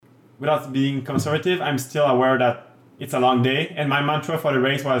without being conservative, I'm still aware that it's a long day. And my mantra for the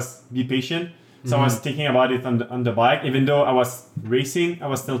race was be patient. So I was thinking about it on the bike. Even though I was racing, I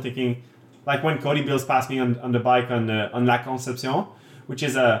was still thinking, like when Cody Bills passed me on the bike on La Concepcion, which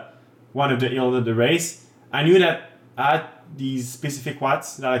is one of the hills of the race. I knew that I had these specific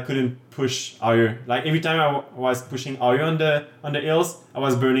watts that I couldn't push higher. Like every time I was pushing higher on the hills, I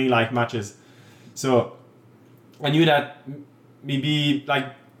was burning like matches. So I knew that maybe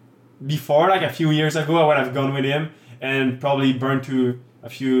like before, like a few years ago, I would have gone with him and probably burned too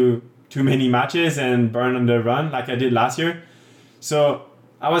many matches and burn on the run like I did last year. So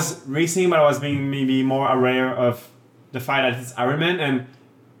I was racing, but I was being maybe more aware of the fact that it's Ironman, and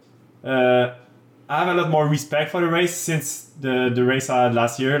I have a lot more respect for the race since the race I had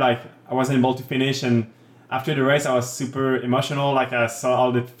last year. Like I wasn't able to finish, and after the race I was super emotional. Like I saw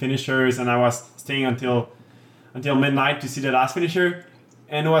all the finishers and I was staying until midnight to see the last finisher,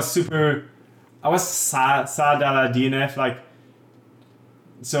 and it was super. I was sad that I DNF. Like,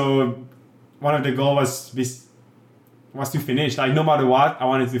 so one of the goals was to finish. Like no matter what, I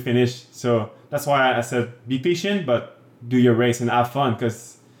wanted to finish. So that's why I said be patient, but do your race and have fun,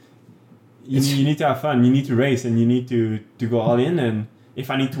 because you need to have fun. You need to race and you need to go all in. And if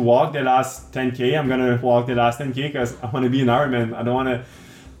I need to walk the last 10K, I'm gonna walk the last 10K because I want to be an Ironman. I don't want to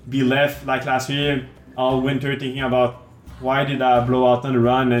be left like last year all winter thinking about why did I blow out on the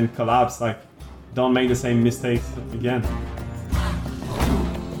run and collapse. Like, don't make the same mistakes again.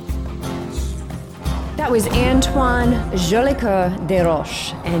 That was Antoine Jolicoeur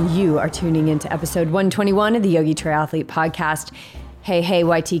Desroches, and you are tuning into episode 121 of the Yogi Triathlete Podcast. Hey,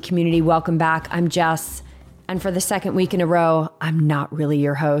 YT community, welcome back. I'm Jess, and for the second week in a row, I'm not really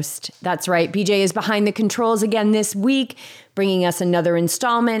your host. That's right, BJ is behind the controls again this week, bringing us another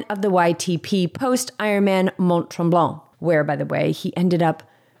installment of the YTP post-Ironman Mont Tremblant, where, by the way, he ended up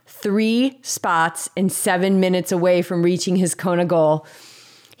 3 spots and 7 minutes away from reaching his Kona goal.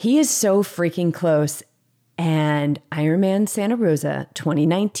 He is so freaking close. And Ironman Santa Rosa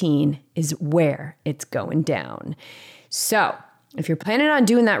 2019 is where it's going down. So if you're planning on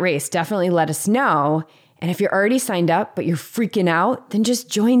doing that race, definitely let us know. And if you're already signed up, but you're freaking out, then just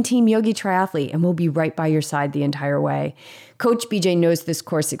join Team Yogi Triathlete and we'll be right by your side the entire way. Coach BJ knows this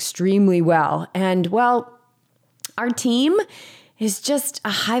course extremely well. And well, our team is just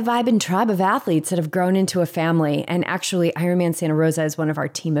a high-vibing tribe of athletes that have grown into a family. And actually, Ironman Santa Rosa is one of our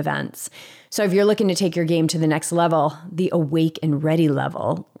team events. So if you're looking to take your game to the next level, the awake and ready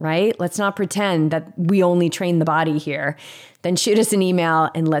level, right? Let's not pretend that we only train the body here. Then shoot us an email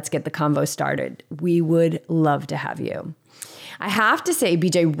and let's get the convo started. We would love to have you. I have to say,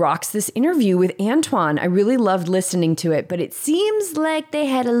 BJ rocks this interview with Antoine. I really loved listening to it, but it seems like they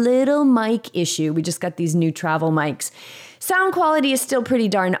had a little mic issue. We just got these new travel mics. Sound quality is still pretty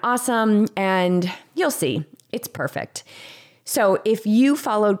darn awesome, and you'll see, it's perfect. So if you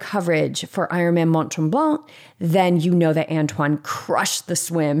followed coverage for Ironman Mont Tremblant, then you know that Antoine crushed the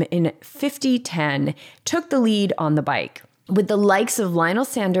swim in 50:10, took the lead on the bike. With the likes of Lionel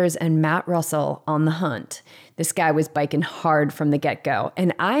Sanders and Matt Russell on the hunt, this guy was biking hard from the get-go.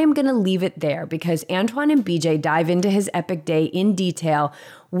 And I am going to leave it there because Antoine and BJ dive into his epic day in detail,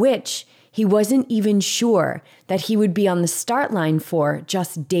 which he wasn't even sure that he would be on the start line for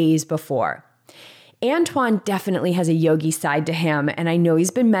just days before. Antoine definitely has a yogi side to him, and I know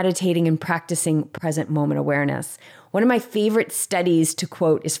he's been meditating and practicing present moment awareness. One of my favorite studies to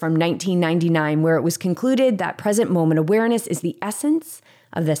quote is from 1999, where it was concluded that present moment awareness is the essence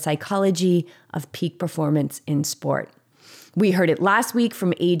of the psychology of peak performance in sport. We heard it last week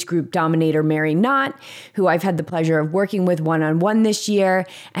from age group dominator Mary Knott, who I've had the pleasure of working with one-on-one this year.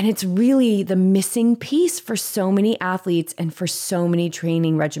 And it's really the missing piece for so many athletes and for so many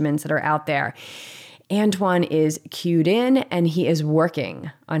training regimens that are out there. Antoine is cued in and he is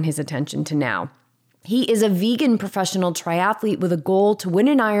working on his attention to now. He is a vegan professional triathlete with a goal to win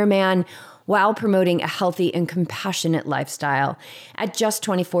an Ironman while promoting a healthy and compassionate lifestyle. At just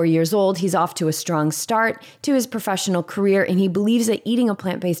 24 years old, he's off to a strong start to his professional career, and he believes that eating a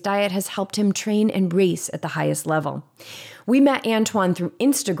plant-based diet has helped him train and race at the highest level. We met Antoine through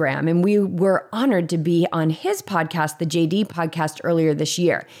Instagram, and we were honored to be on his podcast, the JD Podcast, earlier this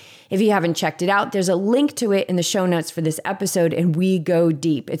year. If you haven't checked it out, there's a link to it in the show notes for this episode, and we go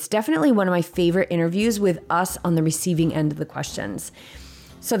deep. It's definitely one of my favorite interviews with us on the receiving end of the questions.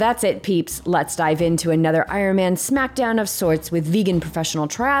 So that's it, peeps. Let's dive into another Ironman smackdown of sorts with vegan professional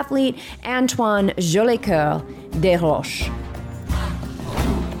triathlete Antoine Jolicoeur Desroches.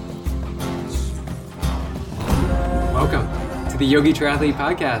 Welcome to the Yogi Triathlete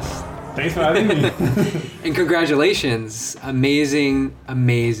Podcast. Thanks for having me. And congratulations.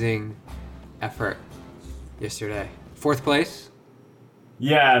 Amazing effort yesterday. 4th place?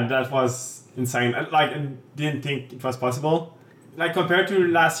 Yeah, that was insane. Like, I didn't think it was possible. Like, compared to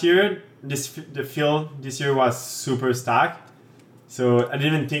last year, the field this year was super stacked. So I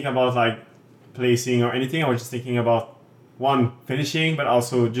didn't think about like placing or anything. I was just thinking about one, finishing, but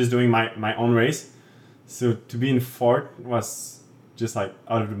also just doing my own race. So to be in 4th was just like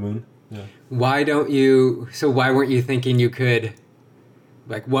out of the moon. Yeah. Why weren't you thinking you could,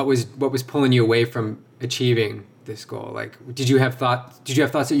 like, what was pulling you away from achieving this goal? Like, did you have thoughts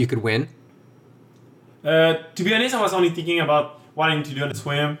that you could win? To be honest, I was only thinking about wanting to do the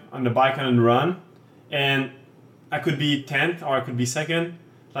swim, on the bike, and on the run. And I could be 10th or I could be 2nd.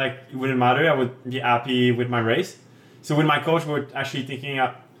 Like, it wouldn't matter. I would be happy with my race. So with my coach, we were actually thinking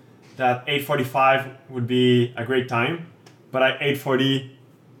that 8:45 would be a great time. But at 8:40,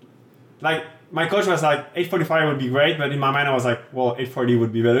 like, my coach was like, 8:45 would be great. But in my mind, I was like, well, 8:40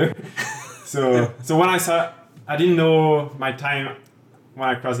 would be better. So when I didn't know my time when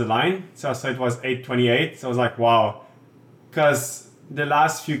I crossed the line. So I saw it was 8:28. So I was like, wow. Because the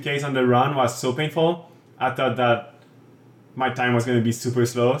last few Ks on the run was so painful. I thought that my time was going to be super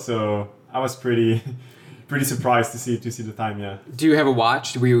slow. So I was pretty surprised to see the time. Yeah. Do you have a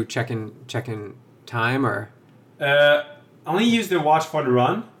watch? Were you checking time or? I only used the watch for the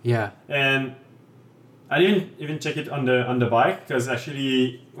run. Yeah. And I didn't even check it on the bike because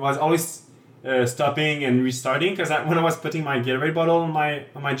actually it was always stopping and restarting. Because when I was putting my Gatorade bottle on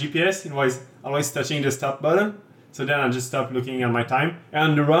my GPS, it was always touching the stop button. So then I just stopped looking at my time. And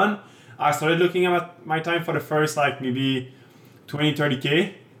on the run, I started looking at my time for the first like maybe 20,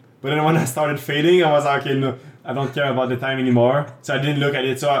 30K. But then when I started fading, I was like, okay, no, I don't care about the time anymore. So I didn't look at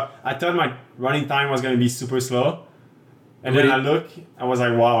it. So I thought my running time was going to be super slow. And then I was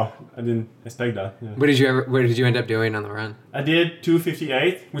like, wow, I didn't expect that. Yeah. What did you end up doing on the run? I did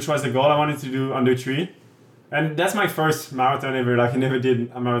 2:58, which was the goal I wanted to do under 3. And that's my first marathon ever. Like, I never did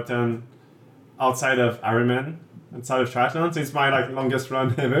a marathon outside of Ironman, outside of triathlon. So it's my like longest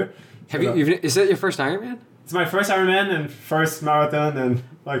run ever. Is that your first Ironman? It's my first Ironman and first marathon and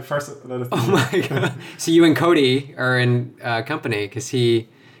like first. Oh my god! So you and Cody are in company because it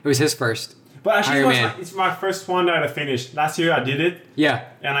was his first. But actually, it's my first one that I finished. Last year I did it. Yeah.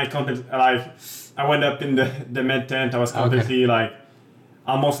 And I went up in the med tent. I was completely like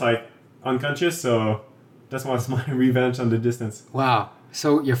almost like unconscious. So that was my revenge on the distance. Wow.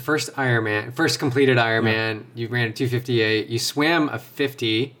 So your first completed Ironman, you ran a 2:58. You swam a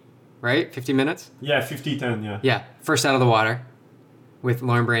 50, right? 50 minutes? Yeah, 50-10, yeah. Yeah. First out of the water with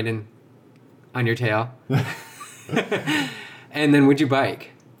Lauren Brandon on your tail. And then would you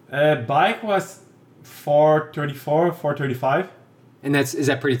bike? Bike was 4:34, 4:35. And is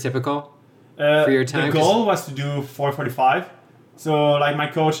that pretty typical for your time? The goal was to do 4:45. So like my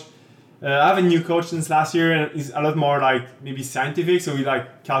coach, I have a new coach since last year and he's a lot more like maybe scientific. So we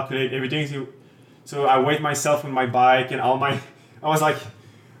like calculate everything. So I weighed myself with my bike and I was like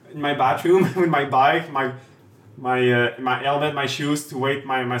in my bathroom with my bike, my helmet, my shoes to weight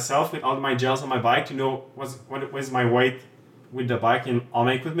myself with all my gels on my bike to know what was my weight with the bike and all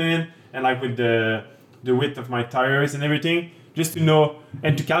my equipment and like with the width of my tires and everything, just to know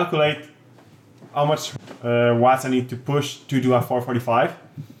and to calculate how much watts I need to push to do a 4:45.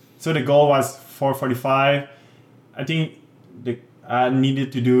 So the goal was 4:45. I think I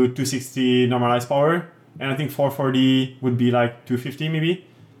needed to do 260 normalized power, and I think 4:40 would be like 250 maybe.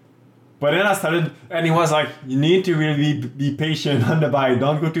 But then I started, and it was like, you need to really be patient on the bike.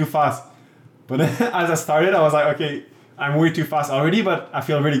 Don't go too fast. But then as I started, I was like, okay, I'm way too fast already, but I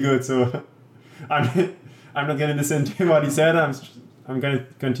feel really good. So I'm not gonna listen to what he said. I'm gonna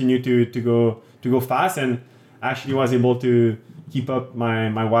continue to go fast, and actually was able to keep up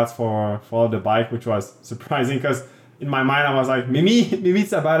my watts for the bike, which was surprising because in my mind I was like, maybe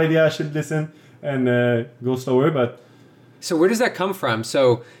it's a bad idea. I should listen and go slower, but. So where does that come from?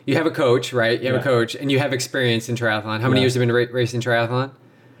 So you have a coach, right? You have a coach, and you have experience in triathlon. How many years have you been racing triathlon?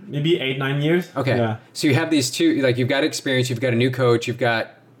 Maybe 8-9 years. Okay. Yeah. So you have these two, like you've got experience, you've got a new coach, you've got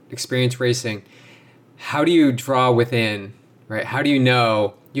experience racing. How do you draw within, right? How do you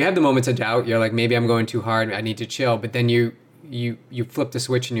know? You have the moments of doubt. You're like, maybe I'm going too hard. I need to chill. But then you flip the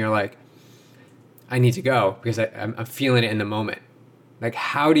switch and you're like, I need to go because I'm feeling it in the moment. Like,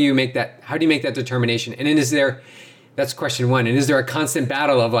 how do you make that determination? And then that's question one. And is there a constant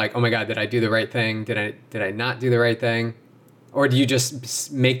battle of like, oh my God, did I do the right thing? Did I not do the right thing? Or do you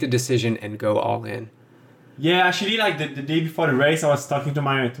just make the decision and go all in? Yeah, actually, like the day before the race, I was talking to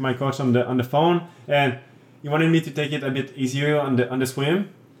my coach on the phone, and he wanted me to take it a bit easier on the swim,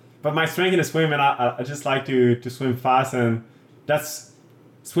 but my strength in the swim, and I just like to swim fast, and that's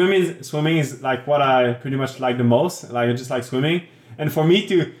swimming is like what I pretty much like the most. Like I just like swimming, and for me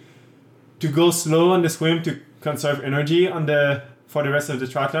to go slow on the swim to conserve energy for the rest of the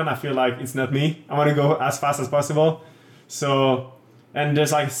triathlon, I feel like it's not me. I want to go as fast as possible. So, and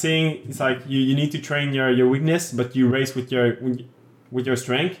there's like saying, it's like you need to train your weakness, but you race with your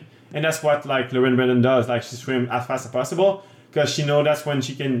strength. And that's what like Lauren Brennan does. Like she swims as fast as possible because she knows that's when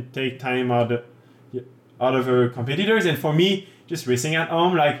she can take time out of her competitors. And for me, just racing at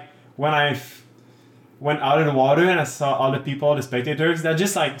home, like when I went out of the water and I saw all the people, the spectators, that's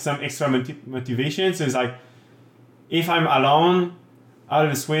just like some extra motivation. So it's like, if I'm alone out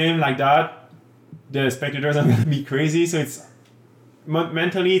of the swim like that, the spectators are gonna be crazy. So it's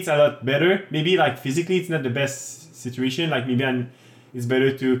mentally it's a lot better. Maybe like physically it's not the best situation. Like maybe it's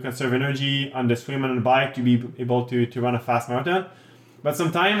better to conserve energy on the swim and on the bike to be able to run a fast marathon. But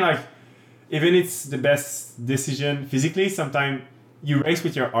sometimes like even it's the best decision physically, sometimes you race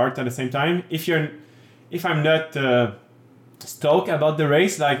with your heart at the same time. If I'm not stoked about the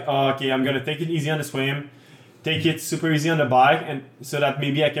race, like okay, I'm gonna take it easy on the swim, take it super easy on the bike, and so that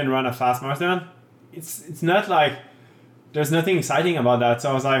maybe I can run a fast marathon. It's not like there's nothing exciting about that.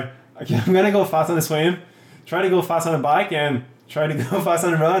 So I was like, okay, I'm gonna go fast on the swim, try to go fast on the bike, and try to go fast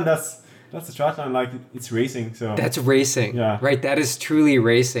on the run. That's a triathlon. Like it's racing. So that's racing. Yeah. Right. That is truly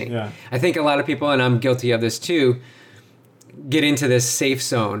racing. Yeah. I think a lot of people, and I'm guilty of this too, get into this safe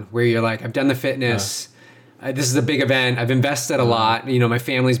zone where you're like, I've done the fitness. Yeah. This is a big event. I've invested a lot. You know, my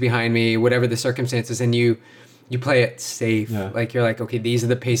family's behind me. Whatever the circumstances, and you play it safe. Yeah. Like you're like, okay, these are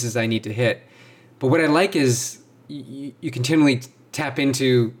the paces I need to hit. But what I like is you continually tap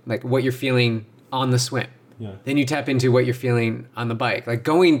into like what you're feeling on the swim. Yeah. Then you tap into what you're feeling on the bike. Like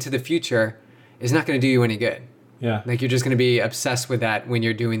going to the future is not going to do you any good. Yeah. Like you're just going to be obsessed with that when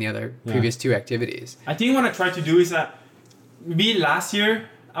you're doing the other previous two activities. I think what I try to do is that maybe last year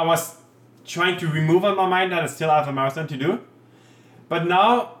I was trying to remove on my mind that I still have a marathon to do. But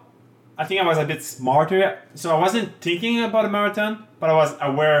now I think I was a bit smarter. So I wasn't thinking about a marathon, but I was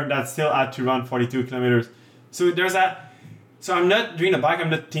aware that I still had to run 42 kilometers. So so I'm not doing a bike,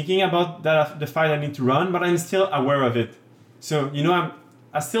 I'm not thinking about the fact I need to run, but I'm still aware of it. So, you know,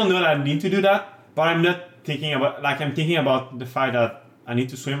 I still know that I need to do that, but I'm not thinking about, like I'm thinking about the fact that I need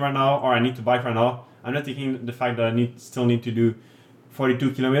to swim right now or I need to bike right now. I'm not thinking the fact that I still need to do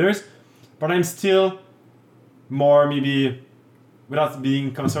 42 kilometers, but I'm still more maybe, without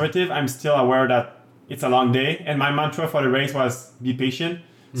being conservative, I'm still aware that it's a long day. And my mantra for the race was be patient.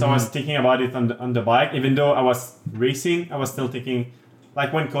 So I was thinking about it on the bike. Even though I was racing, I was still thinking,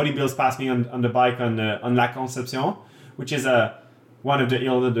 like when Cody Bills passed me on the bike on La Concepcion, which is one of the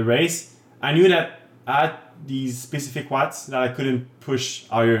hills of the race, I knew that I had these specific watts that I couldn't push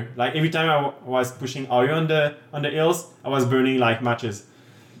higher. Like every time I was pushing higher on the hills, I was burning like matches.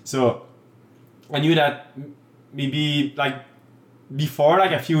 So I knew that maybe like before,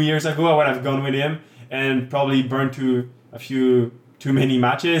 like a few years ago, I would have gone with him and probably burned too many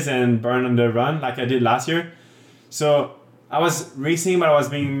matches and burn on the run like I did last year. So I was racing, but I was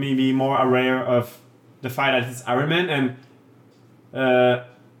being maybe more aware of the fact that it's Ironman, and I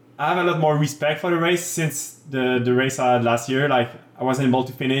have a lot more respect for the race since the race I had last year. Like I wasn't able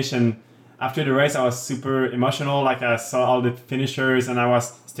to finish, and after the race I was super emotional. Like I saw all the finishers and I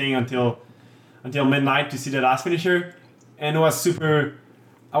was staying until midnight to see the last finisher, and it was super.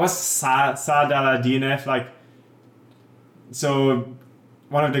 I was sad that I DNF. Like, so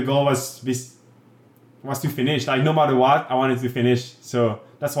one of the goals was to finish. Like no matter what, I wanted to finish. So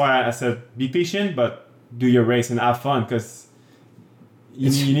that's why I said be patient, but do your race and have fun, because you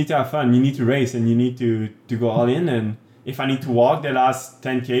need to have fun. You need to race and you need to go all in. And if I need to walk the last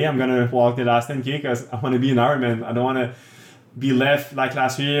 10K, I'm gonna walk the last 10K because I want to be an Ironman. I don't want to be left like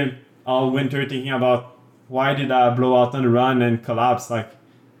last year all winter thinking about why did I blow out on the run and collapse. Like,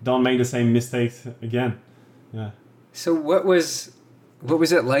 don't make the same mistakes again. Yeah. So what was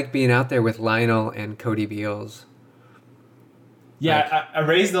it like being out there with Lionel and Cody Beals? Yeah, I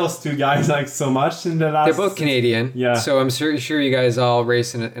raced those two guys like so much in the last. They're both Canadian. Yeah. So I'm sure you guys all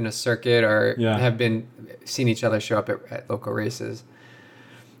race in a circuit or Yeah. have seen each other show up at local races.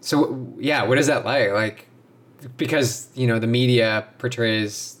 So yeah, what is that like? Like, because the media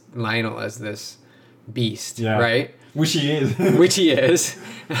portrays Lionel as this beast, Yeah. right? Which he is. Which he is.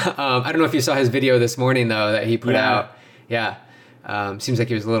 I don't know if you saw his video this morning though that he put out. Yeah. Seems like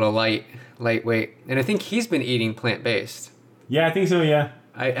he was a little lightweight, and I think he's been eating plant-based. Yeah, I think so. Yeah.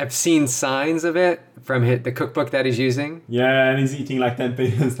 I've seen signs of it from the cookbook that he's using. Yeah, and he's eating like 10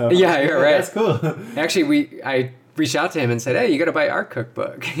 and stuff. Yeah, you're right. That's cool. Actually, I reached out to him and said, hey, you got to buy our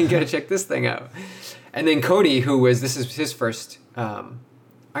cookbook. You got to check this thing out. And then Cody, this is his first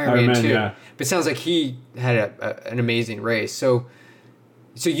Ironman too. Yeah. But it sounds like he had an amazing race. So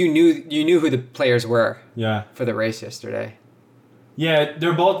you knew who the players were for the race yesterday. Yeah,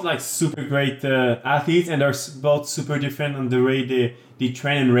 they're both like super great athletes, and they're both super different on the way they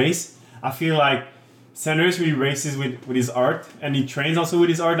train and race. I feel like Sanders really races with his art, and he trains also with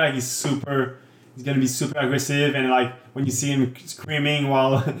his art. Like he's gonna be super aggressive, and like when you see him screaming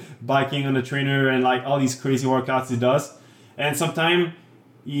while biking on the trainer, and like all these crazy workouts he does. And sometimes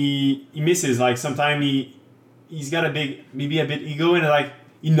he misses. Like sometimes he's got maybe a bit ego, and like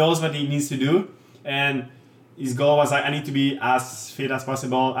he knows what he needs to do, and his goal was like, I need to be as fit as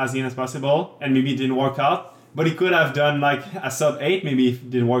possible, as lean as possible, and maybe it didn't work out. But he could have done like a sub 8 maybe if it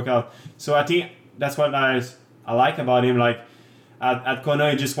didn't work out. So I think that's what I like about him. Like at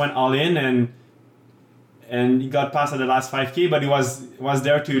Kona, he just went all in, and he got past at the last 5K, but he was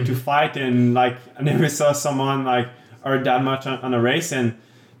there to fight, and like I never saw someone like hurt that much on a race, and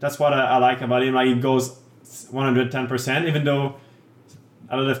that's what I like about him. Like he goes 110%, even though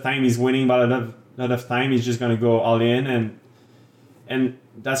a lot of time he's winning, but a lot of time he's just gonna go all in, and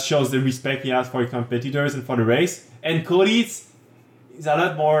that shows the respect he has for competitors and for the race. And Cody is a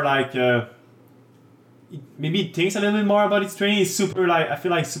lot more like maybe he thinks a little bit more about his training. He's super I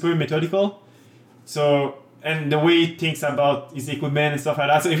feel like super methodical. So, and the way he thinks about his equipment and stuff like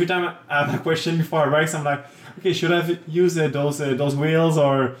that. So every time I have a question before a race, I'm like, okay, should I use those wheels,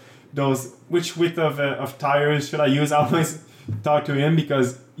 or which width of tires should I use? I always talk to him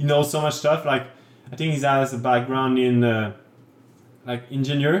because he knows so much stuff. Like I think he has a background in like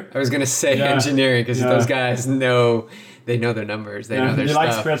engineer. I was gonna say engineering, because those guys know their numbers. They know their stuff. They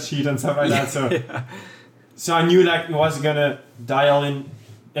like spreadsheet and stuff like that. So so I knew like he was gonna dial in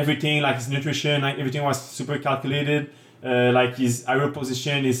everything, like his nutrition, like everything was super calculated. Like his aero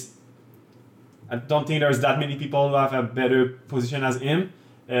position is, I don't think there's that many people who have a better position as him,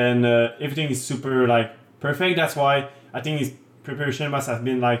 and everything is super like perfect. That's why I think his preparation must have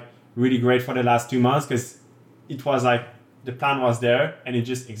been like really great for the last 2 months, because it was like the plan was there and he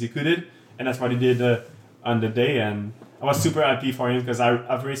just executed, and that's what he did on the day. And I was super happy for him because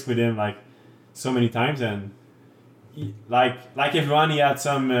I've raced with him like so many times, and he, like everyone, he had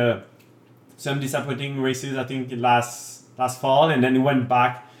some disappointing races. I think last fall, and then he went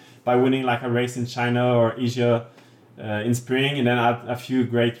back by winning like a race in China or Asia in spring, and then had a few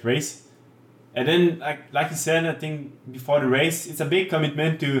great races. And then like you said, I think before the race, it's a big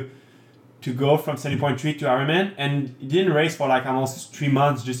commitment to go from 70.3 to Ironman, and he didn't race for like almost 3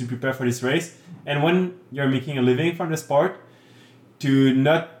 months just to prepare for this race. And when you're making a living from the sport, to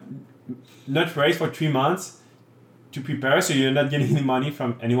not race for 3 months to prepare, so you're not getting any money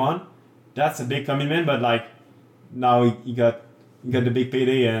from anyone, that's a big commitment. But like now he got the big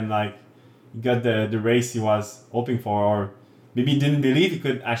payday, and like he got the race he was hoping for, or maybe he didn't believe he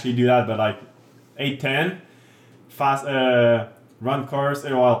could actually do that. But like 8:10 fast run course,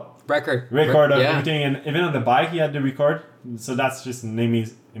 record of everything, and even on the bike he had the record. So that's just an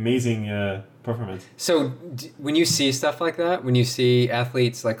amazing performance. So when you see stuff like that, when you see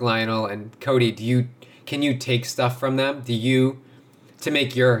athletes like Lionel and Cody, can you take stuff from them? To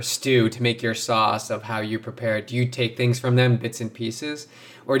make your stew, to make your sauce of how you prepare, do you take things from them, bits and pieces,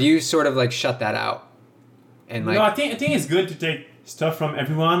 or do you sort of like shut that out? And like, no, I think it's good to take stuff from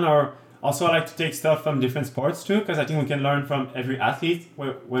everyone, or also I like to take stuff from different sports too, because I think we can learn from every athlete,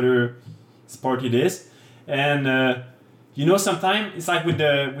 whether sport it is. And sometimes it's like with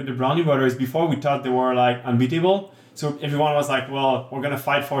the Brownie brothers. Before, we thought they were like unbeatable, so everyone was like, well, we're gonna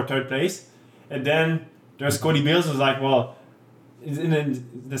fight for third place. And then there's Cody Bills, who's like, well,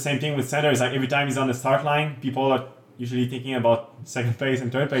 the same thing with Sanders. Like every time he's on the start line, people are usually thinking about second place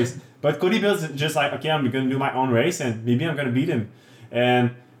and third place. But Cody Bills is just like, okay, I'm gonna do my own race, and maybe I'm gonna beat him.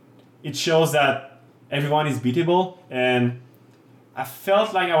 And it shows that everyone is beatable. And I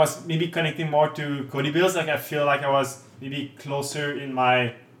felt like I was maybe connecting more to Cody Bills. Like I feel like I was maybe closer in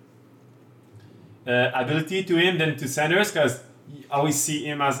my ability to him than to Sanders, because I always see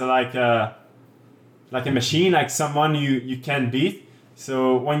him as like a machine, like someone you can't beat.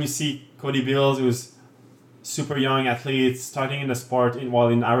 So when you see Cody Bills, who's super young athlete starting in the sport in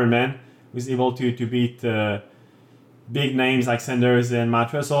Ironman, who's able to beat big names like Sanders and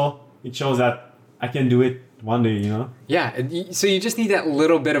Matt Russell, it shows that I can do it one day, Yeah, so you just need that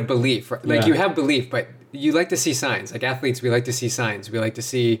little bit of belief. Right? Like you have belief, but you like to see signs. Like athletes, we like to see signs. We like to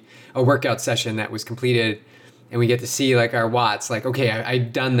see a workout session that was completed and we get to see like our watts, like, okay,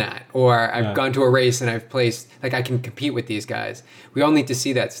 I've done that, or I've gone to a race and I've placed, like I can compete with these guys. We all need to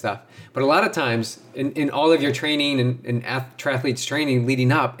see that stuff. But a lot of times in all of your training and triathletes training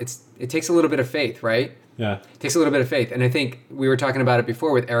leading up, it takes a little bit of faith, right? Yeah. It takes a little bit of faith. And I think we were talking about it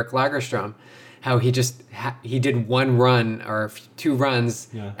before with Eric Lagerstrom, how he just, he did one run or 2 runs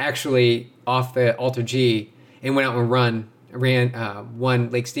actually off the Alter G and went out and won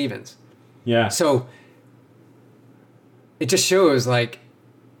Lake Stevens. Yeah. So it just shows like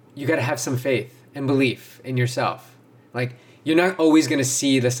you got to have some faith and belief in yourself. Like you're not always going to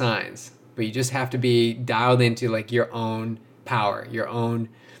see the signs, but you just have to be dialed into like your own power, your own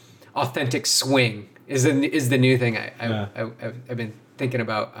authentic swing is the new thing I've been thinking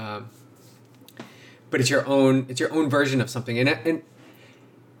about. But it's your own version of something. And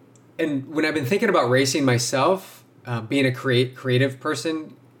when I've been thinking about racing myself, being a creative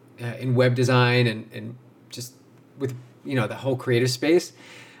person in web design and just with, you know, the whole creative space,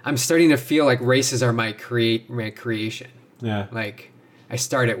 I'm starting to feel like races are my creation. Yeah. Like I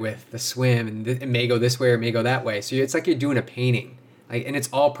start it with the swim and it may go this way or it may go that way. So it's like you're doing a painting, like, and it's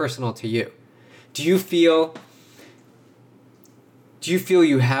all personal to you. Do you feel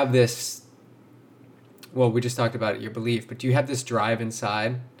you have this, well, we just talked about it, your belief, but do you have this drive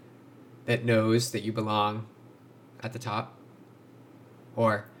inside that knows that you belong at the top?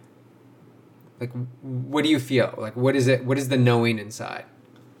 Or like, what do you feel? Like, what is it? What is the knowing inside?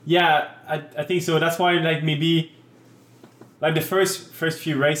 Yeah, I think so. That's why, like, maybe, like, the first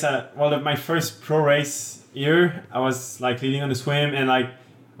few races, my first pro race year, I was, like, leading on the swim, and, like,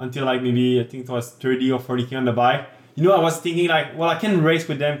 until, like, maybe, I think it was 30 or 40K on the bike. You know, I was thinking, like, well, I can race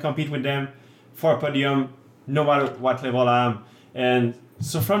with them, compete with them for a podium, no matter what level I am. And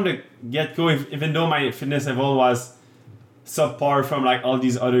so from the get-go, even though my fitness level was subpar from, like, all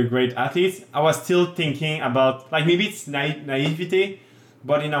these other great athletes, I was still thinking about, like, maybe it's naivety,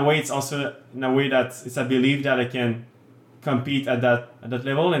 but in a way, it's also in a way that it's a belief that I can compete at that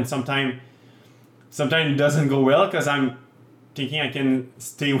level. And sometimes it doesn't go well because I'm thinking I can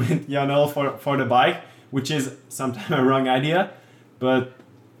stay with Janel for the bike, which is sometimes a wrong idea. But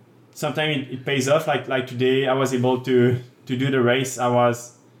sometimes it pays off. Like today, I was able to do the race I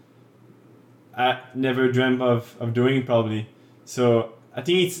never dreamt of doing probably. So I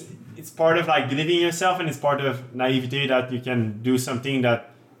think it's part of like believing in yourself, and it's part of naivety that you can do something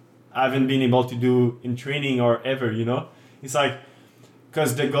that I haven't been able to do in training or ever, you know? It's like,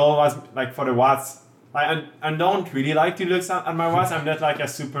 because the goal was like for the watts, I don't really like to look at my watts. I'm not like a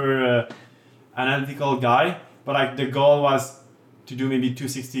super analytical guy, but like the goal was to do maybe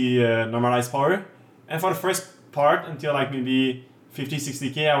 260 normalized power. And for the first part until like maybe 50,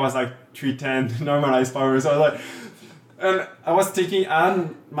 60K, I was like 310 normalized power. So I was like, and I was thinking,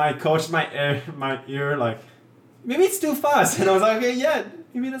 and my coach, my ear, like, maybe it's too fast. And I was like, okay, yeah,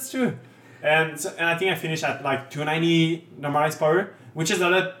 maybe that's true. And I think I finished at like 290 normalized power, which is a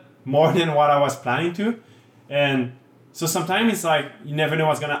lot more than what I was planning to. And so sometimes it's like, you never know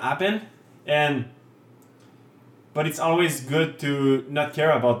what's going to happen. But it's always good to not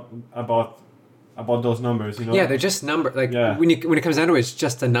care about those numbers, you know? Yeah, they're just number. Like when it comes down to it, it's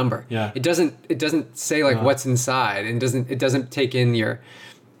just a number. Yeah. It doesn't say like what's inside, and it doesn't take in your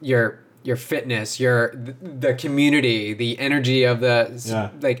fitness, the community, the energy of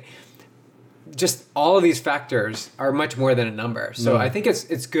like just all of these factors are much more than a number. So I think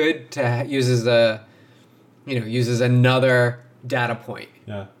it's good to use as another data point.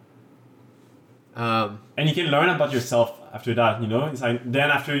 Yeah. And you can learn about yourself after that, you know? It's like,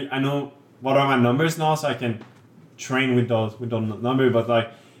 then after I know what are my numbers now, so I can train with those numbers. But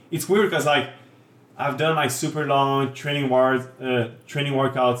like, it's weird because like I've done like super long training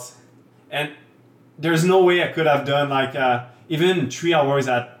workouts, and there's no way I could have done like even 3 hours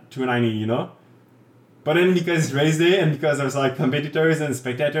at 290, you know? But then because it's race day and because there's like competitors and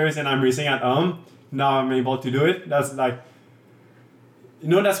spectators and I'm racing at home, now I'm able to do it. That's like, you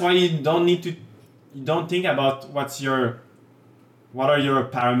know, that's why you don't think about what are your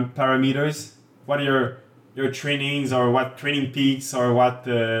parameters, what are your trainings, or what training peaks, or what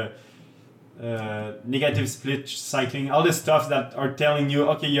negative split cycling, all the stuff that are telling you,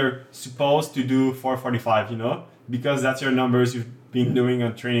 okay, you're supposed to do 445, you know, because that's your numbers you've been doing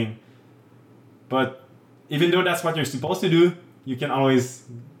on training. But even though that's what you're supposed to do, you can always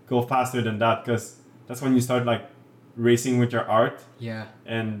go faster than that, because that's when you start like racing with your art. Yeah.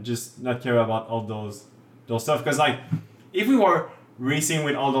 And just not care about all those stuff. Because like, if we were racing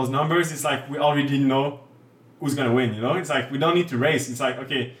with all those numbers, it's like we already know who's gonna win, you know? It's like we don't need to race. It's like,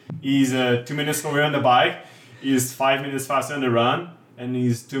 okay, he's 2 minutes slower on the bike, he's 5 minutes faster on the run, and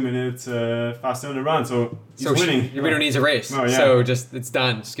he's 2 minutes faster on the run, so he's winning. We don't need to race. Oh, yeah. So just it's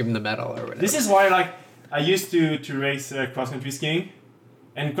done. Just give him the medal or whatever. This is why like I used to race cross country skiing,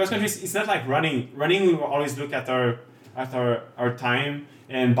 and cross country it's not like running. Running we will always look at our time,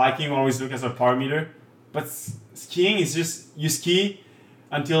 and biking we always look at our power meter. But skiing is just you ski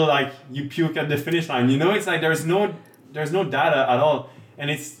until like you puke at the finish line. You know, it's like there's no data at all, and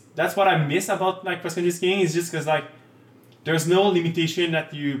that's what I miss about like cross country skiing is just because like there's no limitation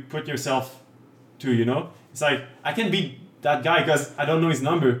that you put yourself to. You know, it's like I can beat that guy because I don't know his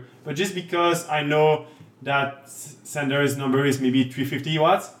number, but just because I know that Sanders' number is maybe 350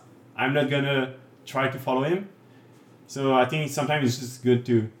 watts, I'm not gonna try to follow him. So I think sometimes it's just good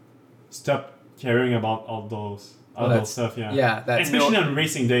to stop caring about all those stuff. Yeah. Yeah. Especially on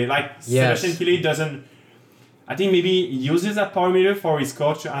racing day, like Yes. Sebastian Killy doesn't. I think maybe he uses that power meter for his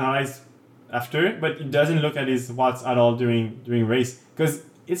coach to analyze after, but he doesn't look at his watts at all during race because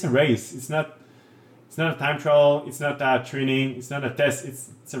it's a race. It's not a time trial. It's not a training. It's not a test.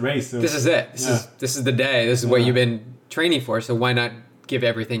 It's a race. So, This is it. This is the day. This is what you've been training for. So why not give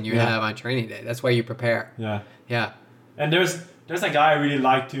everything you have on training day? That's why you prepare. Yeah. Yeah. And there's a guy I really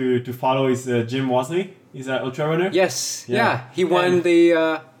like to follow is Jim Walmsley. He's an ultra runner. Yes. Yeah. Yeah. He won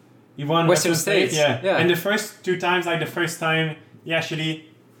the. He won Western States. Yeah. And the first 2 times, like the first time he actually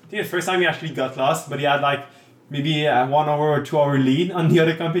got lost, but he had like maybe a 1 hour or 2 hour lead on the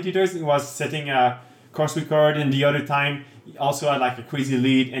other competitors. He was setting a course record, and the other time he also had like a crazy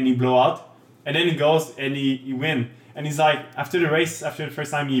lead and he blew out. And then he goes and he win. And he's like, after the race, after the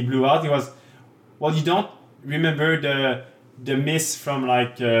first time he blew out, he was, well, you don't remember the miss from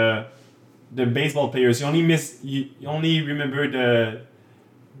like the baseball players. You only remember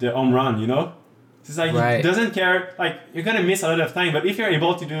the home run, you know? So it's like he doesn't care, like you're gonna miss a lot of time, but if you're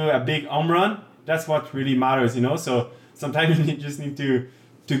able to do a big home run, that's what really matters, you know? So sometimes you just need to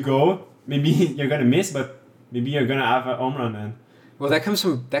go. Maybe you're gonna miss, but maybe you're gonna have a home run, man. Well, that comes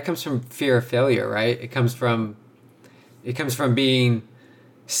from fear of failure, right? It comes from being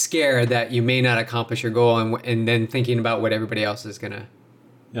scared that you may not accomplish your goal, and then thinking about what everybody else is gonna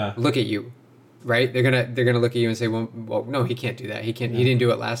look at you, right? They're gonna look at you and say, well, no, he can't do that. He didn't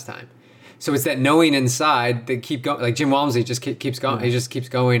do it last time. So it's that knowing inside that keep going. Like Jim Walmsley just keeps going. Yeah. He just keeps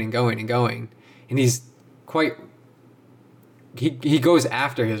going and going and going, and he's quite. He goes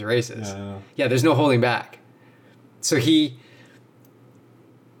after his races. Yeah, there's no holding back. So he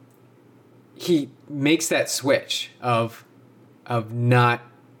makes that switch of not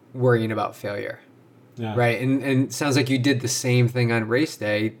worrying about failure. Yeah. Right. And it sounds like you did the same thing on race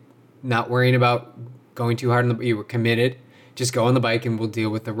day, not worrying about going too hard you were committed. Just go on the bike and we'll deal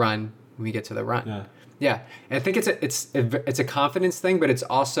with the run when we get to the run. Yeah. Yeah. And I think it's a confidence thing, but it's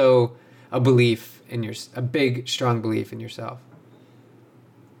also a belief in a big, strong belief in yourself.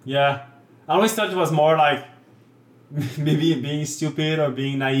 Yeah. I always thought it was more like maybe being stupid or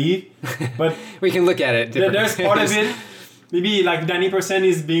being naive, but we can look at it differently. there's part of it. Maybe like 90%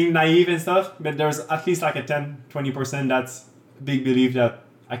 is being naive and stuff, but there's at least like a 10-20% that's big belief that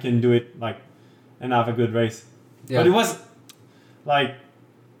I can do it like and have a good race. Yeah. But it was like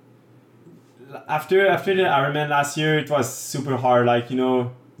after the Ironman last year, it was super hard. Like, you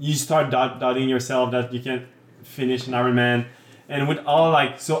know, you start doubting yourself that you can't finish an Ironman, and with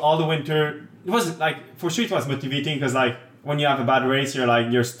all the winter, it was like for sure it was motivating because like when you have a bad race,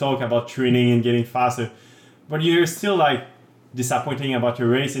 you're stoked about training and getting faster, but you're still like disappointing about your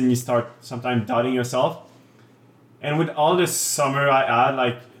race, and you start sometimes doubting yourself. And with all this summer I had,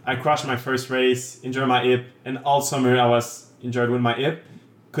 like I crashed my first race, injured my hip, and all summer I was injured with my hip,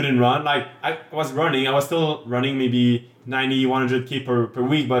 couldn't run. Like I was still running maybe 90, 100K per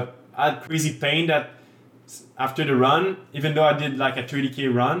week, but I had crazy pain that after the run, even though I did like a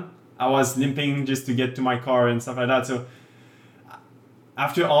 30K run, I was limping just to get to my car and stuff like that. So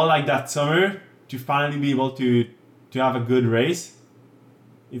after all like that summer, to finally be able to have a good race,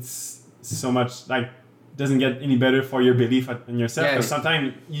 it's so much like doesn't get any better for your belief in yourself. Because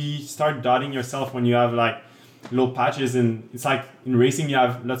sometimes you start doubting yourself when you have like low patches, and it's like in racing you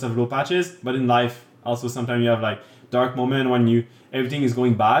have lots of low patches, but in life also sometimes you have like dark moment when everything is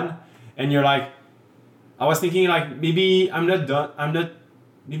going bad, and you're like, I was thinking like maybe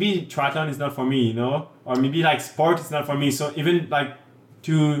maybe triathlon is not for me, you know, or maybe like sport is not for me. So even like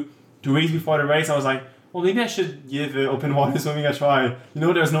to race before the race, I was like, well, maybe I should give open water swimming a try. You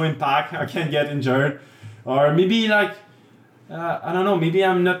know, there's no impact. I can't get injured. Or maybe like, I don't know, maybe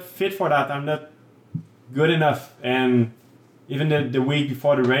I'm not fit for that. I'm not good enough. And even the week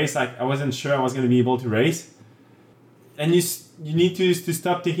before the race, like I wasn't sure I was going to be able to race. And you need to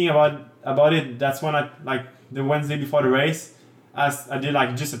stop thinking about it. That's when I, like the Wednesday before the race, as I did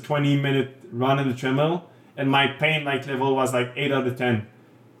like just a 20-minute run in the treadmill, and my pain like level was like 8 out of 10,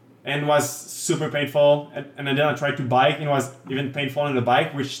 and was super painful. And then I tried to bike, and it was even painful on the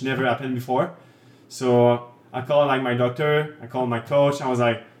bike, which never happened before. So I called like my doctor, I called my coach. I was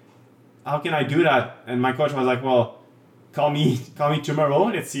like, how can I do that? And my coach was like, well, call me tomorrow.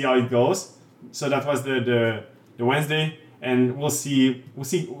 Let's see how it goes. So that was the Wednesday, and we'll see.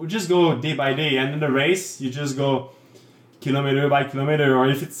 We'll just go day by day. And in the race, you just go kilometer by kilometer, or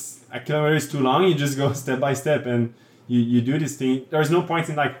if it's a kilometer is too long, you just go step by step, and you do this thing. There's no point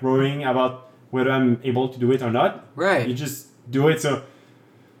in like worrying about whether I'm able to do it or not. Right. You just do it. So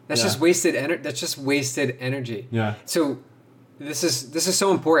that's just wasted energy. That's just wasted energy. Yeah. So this is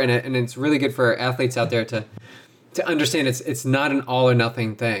so important, and it's really good for athletes out there to understand it's not an all or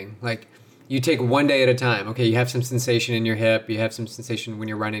nothing thing. Like, you take one day at a time. Okay, you have some sensation in your hip. You have some sensation when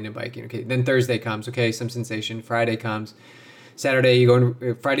you're running and biking. Okay, then Thursday comes. Okay, some sensation. Friday comes. Saturday you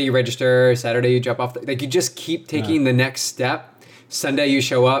go. Friday you register. Saturday you jump off. Like, you just keep taking the next step. Sunday you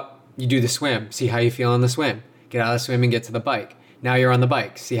show up. You do the swim. See how you feel on the swim. Get out of the swim and get to the bike. Now you're on the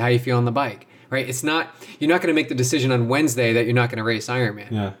bike. See how you feel on the bike. Right? It's not. You're not going to make the decision on Wednesday that you're not going to race Ironman.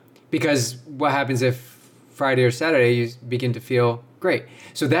 Yeah. Because what happens if Friday or Saturday you begin to feel great?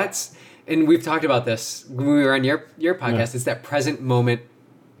 So that's. And we've talked about this when we were on your podcast. Yeah. It's that present moment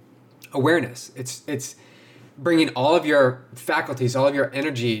awareness. It's bringing all of your faculties, all of your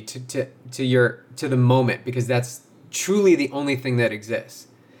energy to the moment, because that's truly the only thing that exists.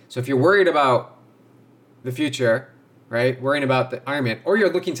 So if you're worried about the future, right, worrying about the Ironman, or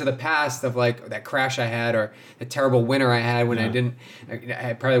you're looking to the past of like that crash I had or the terrible winter I had when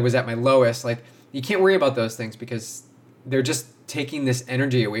I probably was at my lowest, like, you can't worry about those things because they're just taking this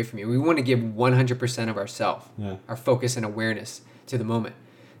energy away from you. We want to give 100% of ourselves, our focus and awareness to the moment.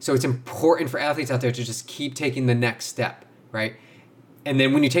 So it's important for athletes out there to just keep taking the next step, right? And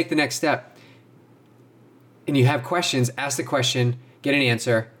then when you take the next step and you have questions, ask the question, get an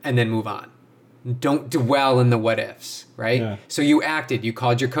answer, and then move on. Don't dwell in the what ifs, right? Yeah. So you acted, you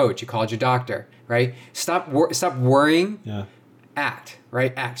called your coach, you called your doctor, right? Stop worrying, act,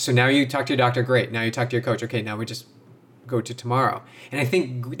 right? Act. So now you talk to your doctor, great. Now you talk to your coach, okay, now we just go to tomorrow. And I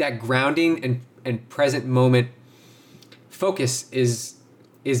think that grounding and present moment focus is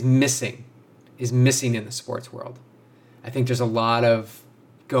missing in the sports world. I think there's a lot of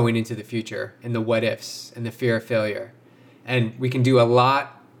going into the future and the what ifs and the fear of failure. And we can do a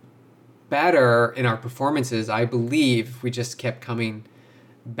lot better in our performances, I believe, if we just kept coming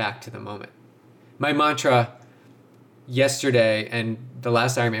back to the moment. My mantra yesterday and the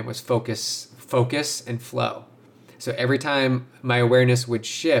last Ironman was focus and flow. So every time my awareness would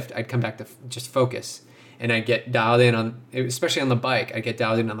shift, I'd come back to just focus. And I'd get dialed in on, especially on the bike, I'd get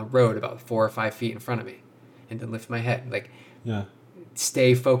dialed in on the road about 4 or 5 feet in front of me. And then lift my head. Like,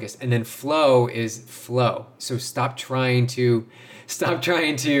 stay focused. And then flow is flow. So stop trying to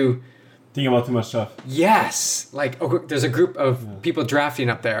think about too much stuff. Yes. Like, oh, there's a group of people drafting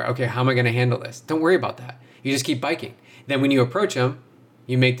up there. Okay, how am I going to handle this? Don't worry about that. You just keep biking. Then when you approach them,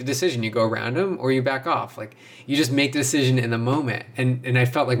 you make the decision. You go around them or you back off. Like, you just make the decision in the moment. And I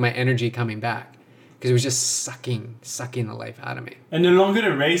felt like my energy coming back because it was just sucking the life out of me. And the longer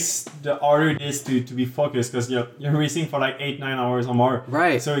the race, the harder it is to be focused because you're racing for like 8-9 hours or more.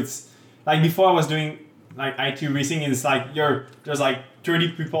 Right. So it's like before I was doing like IT racing, it's like there's like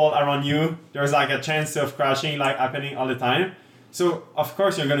 30 people around you. There's like a chance of crashing like happening all the time. So of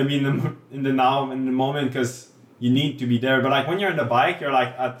course you're gonna be in the moment because you need to be there. But like when you're on the bike, you're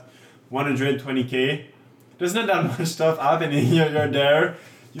like at 120K. There's not that much stuff happening. You're there.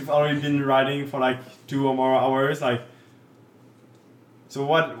 You've already been riding for like 2 or more hours. Like,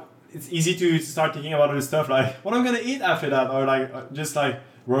 so it's easy to start thinking about other stuff like what I'm gonna eat after that, or like just like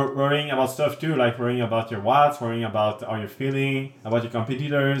worrying about stuff too, like worrying about your watts, worrying about how you're feeling, about your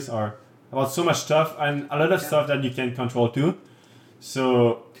competitors, or about so much stuff and a lot of stuff that you can control too.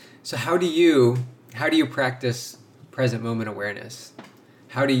 So how do you practice present moment awareness?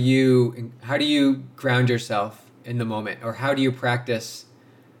 How do you ground yourself in the moment, or how do you practice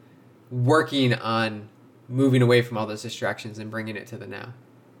working on moving away from all those distractions and bringing it to the now?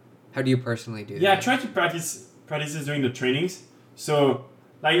 How do you personally do that? Yeah, I try to practice during the trainings. So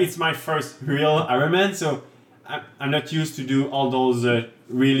like it's my first real Ironman, so I'm not used to do all those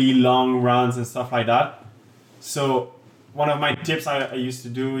really long runs and stuff like that. So one of my tips I used to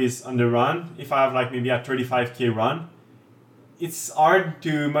do is on the run, if I have like maybe a 35K run, it's hard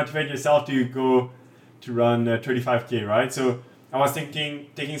to motivate yourself to go to run 35K, right? So I was thinking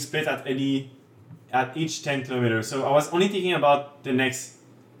taking split at each 10 kilometers. So I was only thinking about the next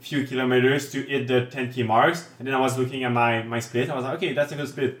few kilometers to hit the 10K marks. And then I was looking at my split. I was like, okay, that's a good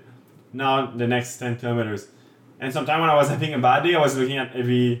split. Now the next 10 kilometers. And sometimes when I was having a bad day, I was looking at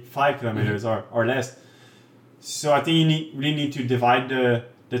every 5 kilometers or less. So I think you really need to divide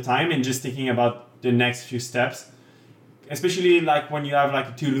the time and just thinking about the next few steps. Especially like when you have like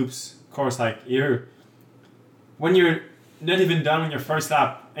a 2 loops course like here. When you're not even done with your first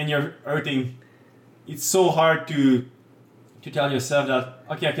lap and you're hurting, it's so hard to tell yourself that,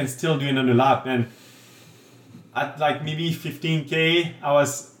 okay, I can still do another lap. And at like maybe 15K, I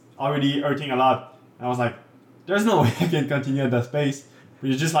was already hurting a lot. And I was like, there's no way I can continue at that pace. But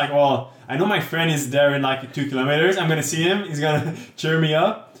you're just like, well, I know my friend is there in like 2 kilometers. I'm going to see him. He's going to cheer me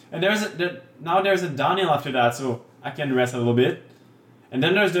up. And now there's a downhill after that, so I can rest a little bit. And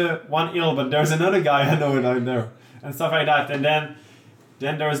then there's the one hill, but there's another guy I know out there. And stuff like that. And then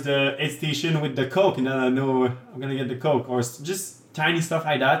there's the aid station with the Coke. And then I know I'm going to get the Coke. Or just tiny stuff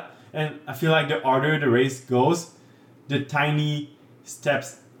like that. And I feel like the harder the race goes, the tiny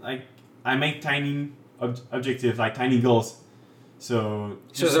steps, like I make tiny objectives, like tiny goals. So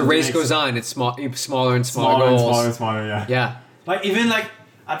as the race goes on, it's smaller and smaller goals. Smaller and smaller, yeah. Yeah. Like even like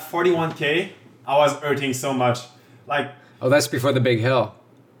at 41K, I was hurting so much. Like, oh, that's before the big hill.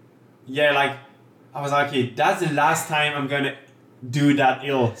 Yeah, like I was like, okay, that's the last time I'm gonna do that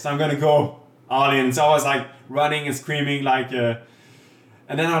hill, so I'm gonna go all in. So I was like running and screaming like,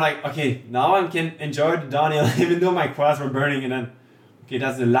 and then I'm like, okay, now I can enjoy the downhill even though my quads were burning. And then, okay,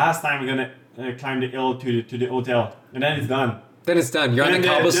 that's the last time I'm gonna climb the hill to the hotel, and then it's done. Then it's done. You're and on the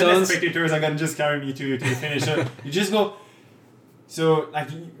cobblestones. The spectators are gonna just carry me to the finish. So you just go. So like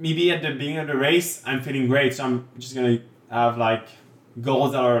maybe at the beginning of the race, I'm feeling great, so I'm just gonna have like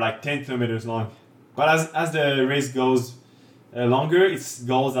goals that are like 10 kilometers long. But as the race goes longer, it's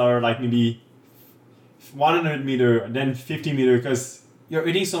goals that are like maybe 100 meter, then 50 meter, because you're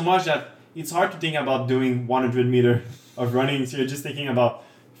eating so much that it's hard to think about doing 100 meter of running. So you're just thinking about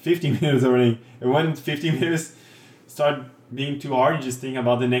 50 meters of running. And when 50 meters start being too hard, you just think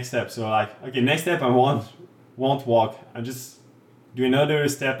about the next step. So like, okay, next step I won't walk. I just do another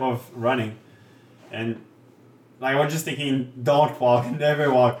step of running. And like I was just thinking, don't walk,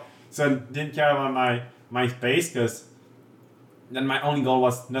 never walk. So I didn't care about my pace, because then my only goal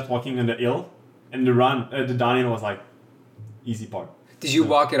was not walking on the hill, and the downhill was like easy part. Did you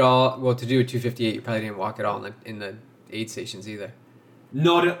walk at all? Well, to do a 258, you probably didn't walk at all in the aid stations either.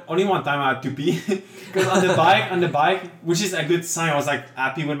 No, the only one time I had to pee, because on the bike, which is a good sign, I was like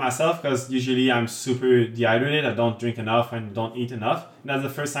happy with myself, because usually I'm super dehydrated. I don't drink enough and don't eat enough. And that's the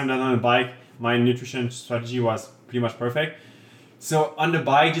first time that on the bike, my nutrition strategy was pretty much perfect. So on the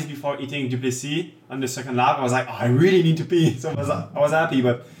bike, just before eating Duplessis on the second lap, I was like, oh, I really need to pee. So I was happy,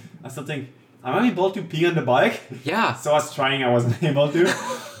 but I still think, am I able to pee on the bike? Yeah. So I was trying, I wasn't able to.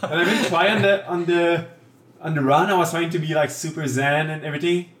 And I didn't try on the run. I was trying to be like super zen and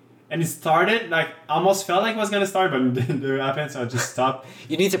everything. And it started, like, I almost felt like it was going to start, but it didn't happen, so I just stopped.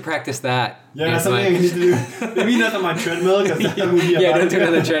 You need to practice that. Yeah, that's something I need to do. Maybe not on my treadmill, because that would be a don't do it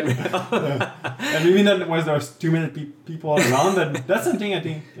on the treadmill. Yeah. And maybe not when there's too many people around, but that's something I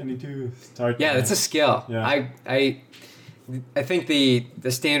think I need to start. Yeah, that's a skill. Yeah. I think the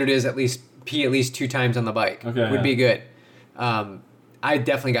standard is at least pee at least 2 times on the bike. Okay, would be good. I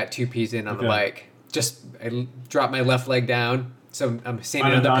definitely got 2 pees in on the bike. Just I dropped my left leg down. So I'm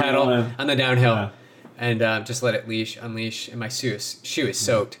standing on the pedal on the downhill, and just let it unleash, and my shoe is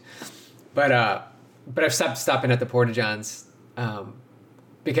soaked. But I've stopped stopping at the Porta Johns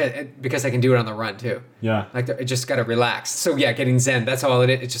because I can do it on the run too. Yeah. Like I just gotta relax. So yeah, getting zen. That's all it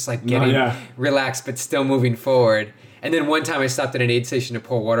is. It's just like getting relaxed, but still moving forward. And then one time I stopped at an aid station to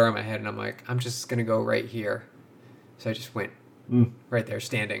pour water on my head, and I'm like, I'm just gonna go right here. So I just went right there,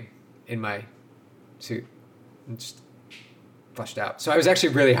 standing in my suit, and just flushed out. So I was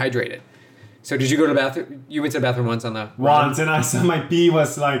actually really hydrated. So did you go to the bathroom? You went to the bathroom once on the once, and I saw my pee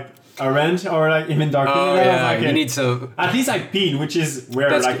was like orange or like even darker. Oh yeah, like, you need some. At least I peed, which is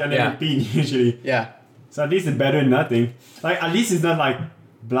where like I never peed usually. Yeah. So at least it's better than nothing. Like at least it's not like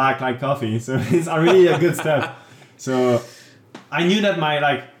black like coffee. So it's really a good step. So I knew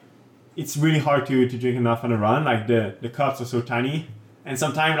that it's really hard to drink enough on a run. Like the cups are so tiny, and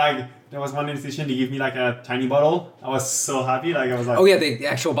sometimes like. There was one institution, they gave me like a tiny bottle. I was so happy. Like I was like, oh yeah, the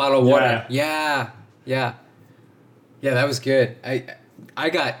actual bottle of water. Yeah, that was good. I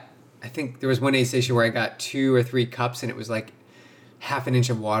think there was one aid station where I got 2 or 3 cups, and it was like half an inch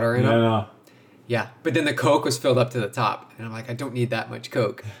of water in them. No. Yeah, but then the Coke was filled up to the top, and I'm like, I don't need that much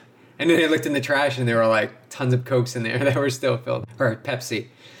Coke. And then I looked in the trash, and there were like tons of Cokes in there that were still filled, or Pepsi.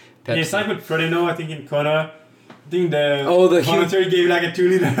 Yeah, it's like with Frodeno, I think in Kona. I think the the volunteer gave like a 2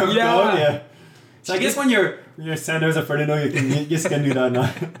 liter of Coke. Yeah. So I guess when you're Sanders or Ferdinand, you can do that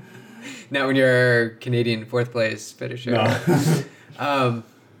now. Not when you're Canadian 4th place finisher. No.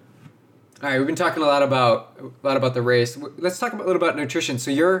 All right, we've been talking a lot about the race. Let's talk a little about nutrition.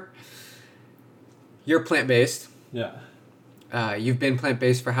 So you're plant-based. Yeah. You've been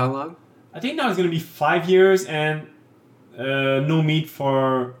plant-based for how long? I think now it's gonna be 5 years and no meat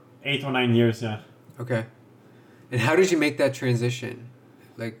for 8 or 9 years. Yeah. Okay. And how did you make that transition?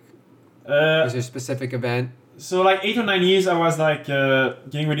 Like, was there a specific event? So like 8 or 9 years, I was like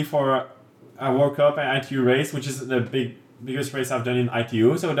getting ready for a World Cup and ITU race, which is the biggest race I've done in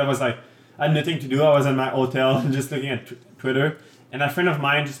ITU. So that was like, I had nothing to do. I was in my hotel just looking at Twitter. And a friend of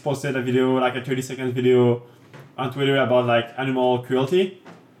mine just posted a video, like a 30-second video on Twitter about like animal cruelty.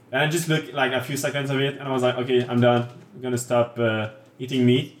 And I just looked like a few seconds of it and I was like, okay, I'm done. I'm going to stop eating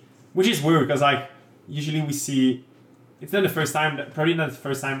meat. Which is weird because like usually we see, it's not the first time, probably not the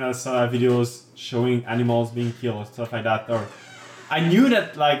first time that I saw videos showing animals being killed or stuff like that. Or I knew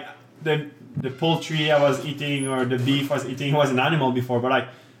that like the poultry I was eating or the beef I was eating was an animal before, but like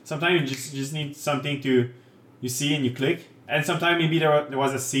sometimes you just need something you see and you click. And sometimes maybe there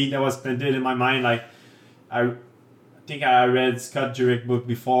was a seed that was planted in my mind. Like I think I read Scott Jurek book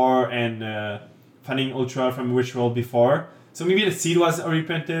before and Finding Ultra from Rich Roll before. So maybe the seed was already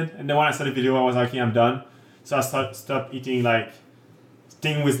planted. And then when I saw the video, I was like, okay, I'm done. So I stopped eating like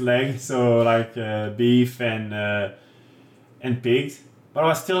thing with legs, so like beef and pigs. But I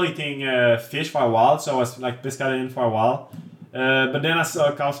was still eating fish for a while, so I was like pescatarian for a while. But then I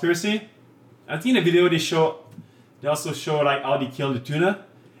saw Cowspiracy. I think in the video they also show like how they kill the tuna.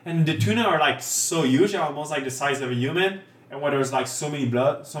 And the tuna are like so huge, they're almost like the size of a human. And where there's like so much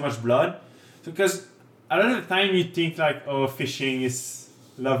blood. So because a lot of the time you think like, oh, fishing is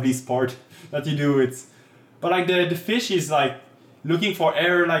lovely sport that you do. But like the fish is like looking for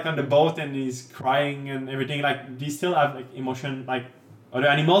air like on the boat and he's crying and everything. Like they still have like emotion like other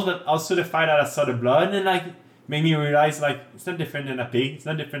animals, but also the fact that I saw the blood and like made me realize like it's not different than a pig, it's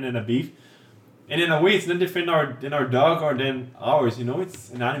not different than a beef. And in a way it's not different than our dog or than ours, you know, it's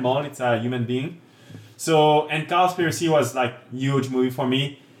an animal, it's a human being. So, and Cowspiracy was like huge movie for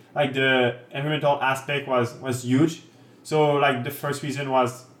me. Like the environmental aspect was huge. So like the first reason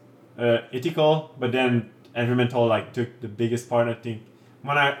was ethical, but then environmental like took the biggest part. I think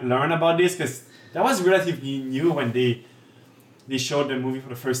when I learned about this, because that was relatively new when they showed the movie for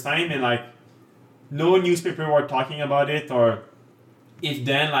the first time, and like no newspaper were talking about it, or if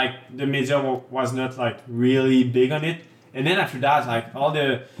then like the media was not like really big on it. And then after that, like all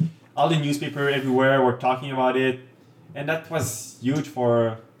the newspaper everywhere were talking about it, and that was huge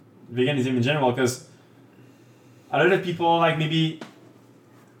for veganism in general, because a lot of people like maybe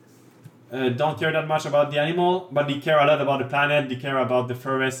don't care that much about the animal, but they care a lot about the planet, they care about the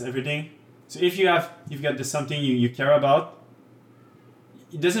forest, everything. So if you got something you care about,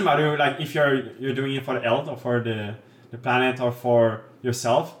 it doesn't matter like if you're doing it for the health or for the planet or for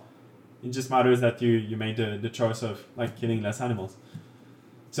yourself. It just matters that you made the choice of like killing less animals.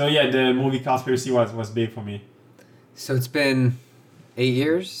 So yeah, the movie Cowspiracy was big for me. So it's been 8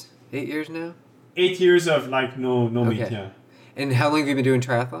 years? 8 years now? 8 years of like no meat, yeah. And how long have you been doing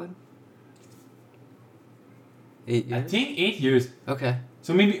triathlon? 8 years? I think 8 years. Okay.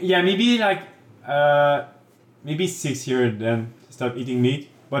 So maybe maybe 6 years then stop eating meat,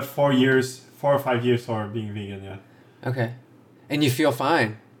 but 4 or 5 years for being vegan, yeah. Okay. And you feel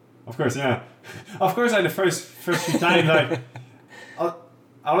fine? Of course, yeah. Of course, like the first few times, like I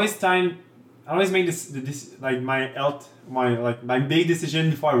always make this like my health, my big decision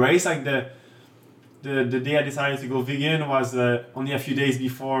before a race. Like the day I decided to go vegan was only a few days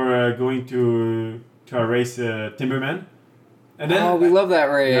before going to a race, Timberman. And then we love that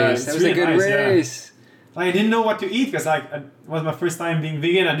race. Yeah, that was really a good nice, race. Yeah. Like I didn't know what to eat because like it was my first time being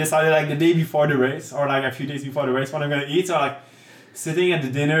vegan. I decided like the day before the race or like a few days before the race what I'm gonna eat. So like sitting at the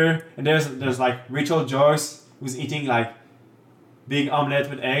dinner and there's like Rachel Joyce who's eating like big omelet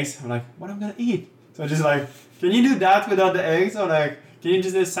with eggs. I'm like, what am I gonna eat? So just like, can you do that without the eggs? Or like, can you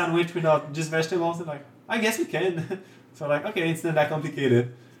just do a sandwich without just vegetables? And like, I guess we can. So like, okay, it's not that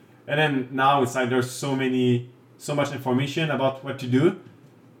complicated. And then now it's like there's so much information about what to do.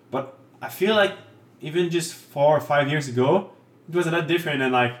 But I feel like even just 4 or 5 years ago, it was a lot different.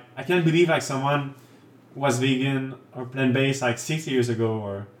 And like, I can't believe like someone was vegan or plant-based like 6 years ago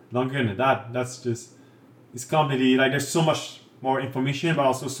or longer than that. That's just, it's completely like there's so much more information, but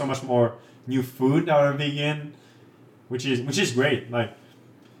also so much more new food that are vegan, which is great. Like,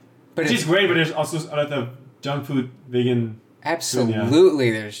 but there's also a lot of junk food vegan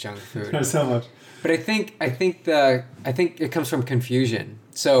Absolutely, there's junk food. There's so much. But I think it comes from confusion.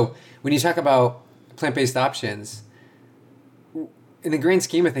 So when you talk about plant-based options, in the grand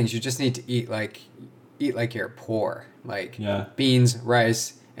scheme of things, you just need to eat like you're poor, like beans,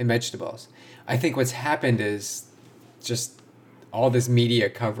 rice, and vegetables. I think what's happened is just all this media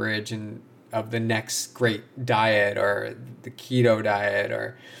coverage and of the next great diet or the keto diet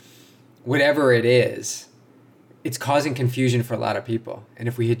or whatever it is. It's causing confusion for a lot of people. And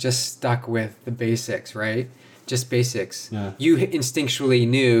if we had just stuck with the basics, right? Just basics. Yeah. You instinctually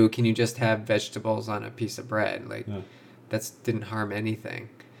knew, can you just have vegetables on a piece of bread? Like, that didn't harm anything.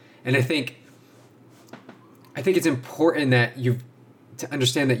 And I think it's important that to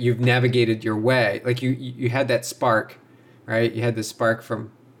understand that you've navigated your way. Like you had that spark, right? You had the spark from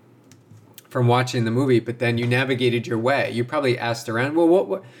watching the movie, but then you navigated your way. You probably asked around,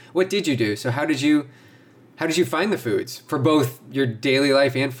 well, what did you do? So how did you find the foods for both your daily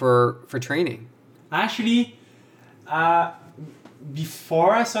life and for training? Actually,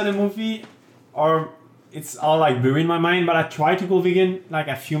 before I saw the movie, or it's all like buried in my mind, but I tried to go vegan like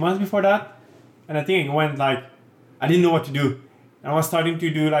a few months before that. And I think it went like, I didn't know what to do. And I was starting to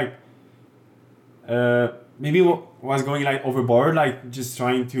do like, maybe was going like overboard, like just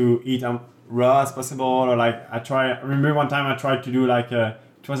trying to eat raw as possible. Or like I remember one time I tried to do like,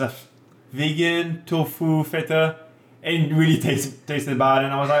 it was a vegan tofu feta, and it really tasted bad.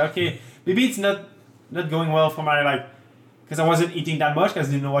 And I was like, okay, maybe it's not going well for my like, because I wasn't eating that much because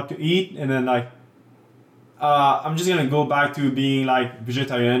I didn't know what to eat. And then like, I'm just gonna go back to being like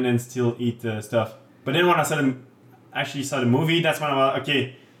vegetarian and still eat stuff. But then when I actually saw the movie, that's when I was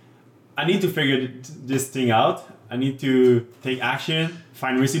okay, I need to figure this thing out. I need to take action,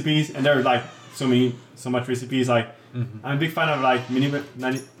 find recipes, and there are like so much recipes. Like I'm a big fan of like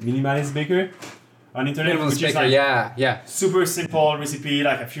Minimalist Baker on internet, which is like super simple recipe,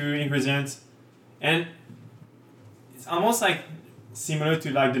 like a few ingredients, and it's almost like similar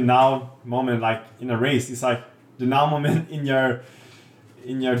to like the now moment, like in a race. It's like the now moment in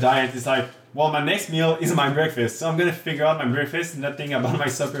your diet is like, well, my next meal is my breakfast, so I'm gonna figure out my breakfast and not think about my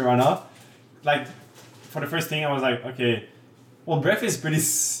supper right now. Like for the first thing, I was like, okay, well, breakfast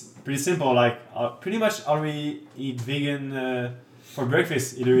is pretty simple. Like pretty much already eat vegan for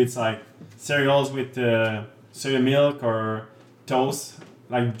breakfast. Either it's like cereals with soya milk or toast,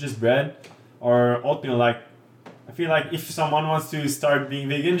 like just bread, or oatmeal. Like I feel like if someone wants to start being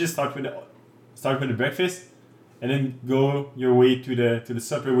vegan, just start with the breakfast, and then go your way to the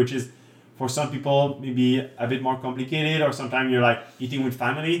supper, which is for some people maybe a bit more complicated, or sometimes you're like eating with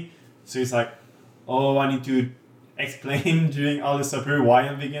family, so it's like, oh, I need to explain during all the supper why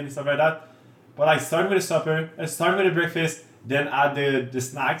I'm vegan and stuff like that. But like start with the supper, start with the breakfast, then add the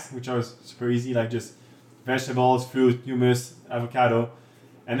snacks, which are super easy, like just vegetables, fruit, hummus, avocado,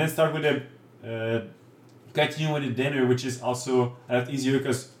 and then start with the continue with the dinner, which is also a lot easier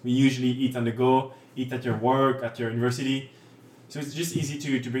because we usually eat on the go, eat at your work, at your university. So it's just easy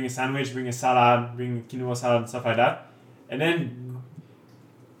to bring a sandwich, bring a salad, bring quinoa salad and stuff like that. And then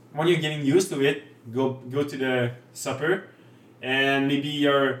when you're getting used to it, go to the supper, and maybe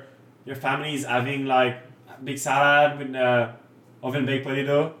your family is having like a big salad with oven baked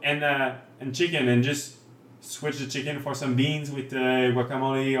potato and chicken, and just switch the chicken for some beans with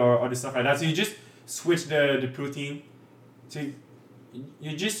guacamole or other stuff like that. So you just switch the protein. So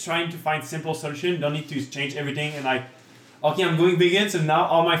you're just trying to find simple solution. Don't need to change everything and like, okay, I'm going vegan, so now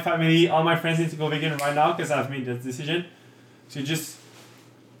all my family, all my friends need to go vegan right now because I've made that decision. So you just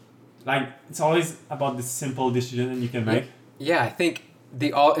like, it's always about the simple decision that you can make. Yeah, I think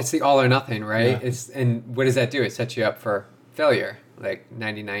it's the all or nothing, right? Yeah. And what does that do? It sets you up for failure, like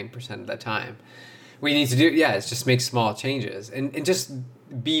 99% of the time. What you need to do, is just make small changes and just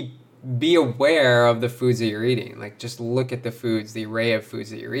be aware of the foods that you're eating. Like just look at the array of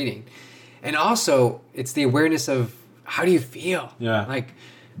foods that you're eating. And also it's the awareness of how do you feel? Yeah. Like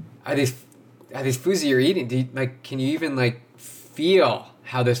are these foods that you're eating, can you even like feel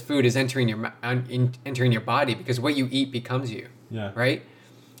how this food is entering your body? Because what you eat becomes you. Yeah. Right?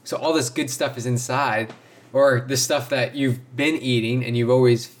 So all this good stuff is inside, or the stuff that you've been eating and you've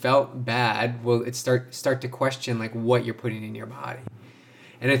always felt bad, will it start to question like what you're putting in your body.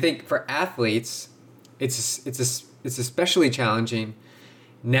 And I think for athletes, it's especially challenging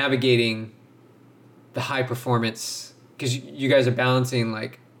navigating the high performance, because you guys are balancing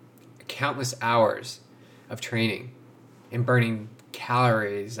like countless hours of training and burning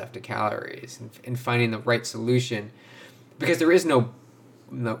calories after calories and finding the right solution, because there is no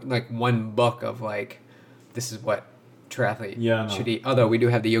like one book of like, this is what triathlete should eat. Although we do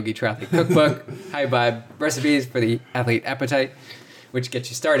have the Yogi Triathlete Cookbook, high vibe recipes for the athlete appetite, which gets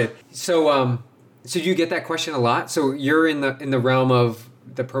you started. So, so do you get that question a lot? So you're in the realm of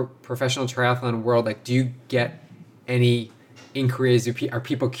the professional triathlon world. Like, do you get any inquiries? Are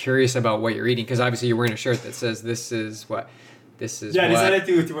people curious about what you're eating? Because obviously you're wearing a shirt that says this is what. I decided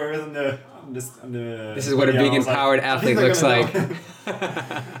to wear it on the This is what a vegan powered athlete looks like.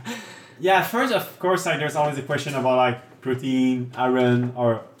 Yeah, first of course, like there's always a question about like protein, iron,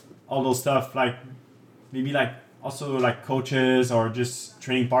 or all those stuff. Like maybe like also like coaches or just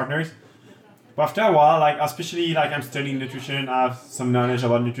training partners. But after a while, like especially like I'm studying nutrition, I have some knowledge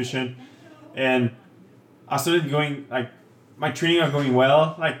about nutrition, and I started going like my training are going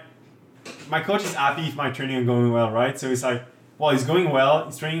well. Like my coach is happy if my training are going well, right? So it's like, well, it's going well,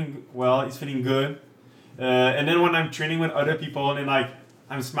 it's training well, it's feeling good. And then when I'm training with other people and like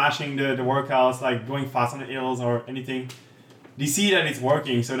I'm smashing the workouts, like going fast on the hills or anything, they see that it's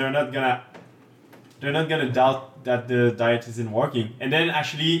working, so they're not gonna doubt that the diet isn't working. And then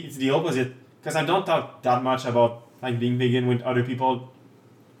actually it's the opposite, because I don't talk that much about like being vegan with other people,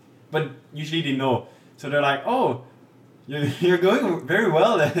 but usually they know. So they're like, oh, you're going very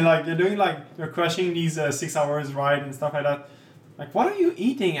well, and like you're crushing these 6 hours ride and stuff like that. Like, what are you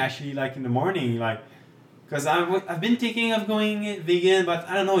eating actually, like in the morning? Like, because I've been thinking of going vegan, but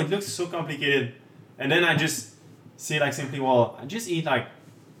I don't know, it looks so complicated. And then I just say like simply, well, I just eat like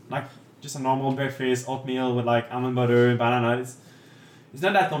just a normal breakfast, oatmeal with like almond butter, banana. It's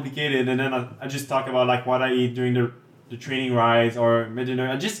not that complicated. And then I just talk about like what I eat during the training rides or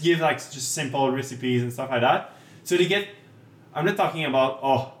Mediterranean. I just give like just simple recipes and stuff like that. So I'm not talking about,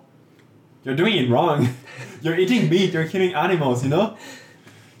 oh, you're doing it wrong. You're eating meat, you're killing animals, you know?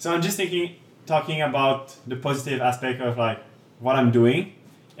 So I'm just talking about the positive aspect of like what I'm doing.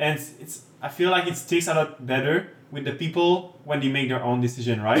 And I feel like it sticks a lot better with the people when they make their own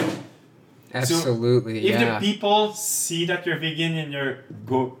decision, right? Absolutely, so if the people see that you're vegan and you're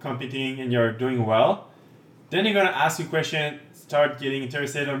competing and you're doing well, then they're gonna ask you questions, start getting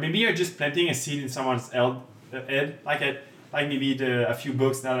interested, or maybe you're just planting a seed in someone's head, like maybe a few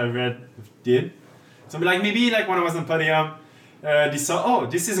books that I read did. So like maybe like when I was on podium, they saw, oh,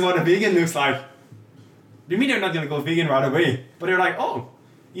 this is what a vegan looks like. Maybe they're not gonna go vegan right away, but they're like, oh,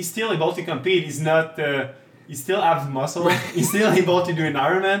 he's still able to compete. He's not. He still has muscle. He's still able to do an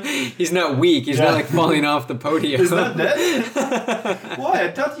Ironman. He's not weak. He's not like falling off the podium. He's not dead. Why?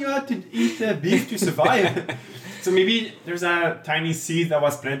 I thought you had to eat beef to survive. So maybe there's a tiny seed that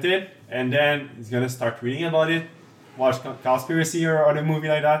was planted, and then he's gonna start reading about it, watch Cowspiracy or other movie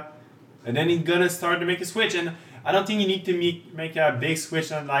like that, and then he's gonna start to make a switch. And I don't think you need to make a big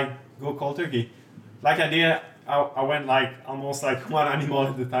switch and like go cold turkey. Like I did, I went like almost like one animal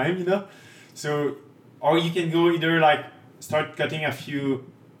at a time, you know. So, or you can go either like start cutting a few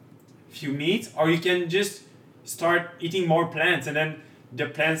meats, or you can just start eating more plants, and then the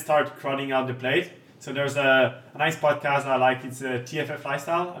plants start crowding out the plate. So there's a nice podcast I like. It's a TFF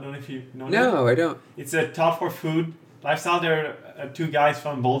Lifestyle. I don't know if you know. No, I don't. It's a Thought for Food lifestyle. They're two guys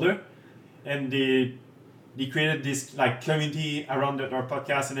from Boulder, and they created this like community around their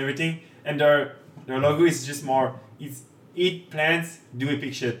podcast and everything. And their logo is just more. It's eat plants, do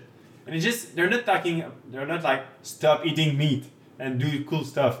epic shit. And it's just they're not like stop eating meat and do cool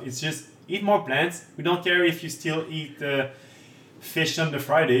stuff. It's just eat more plants. We don't care if you still eat fish on the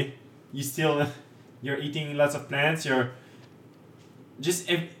Friday. You're eating lots of plants. You're just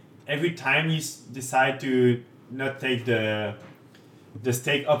every time you decide to not take the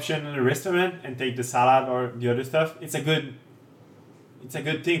steak option in the restaurant and take the salad or the other stuff, it's a good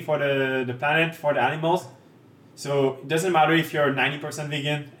thing for the planet, for the animals. So it doesn't matter if you're 90%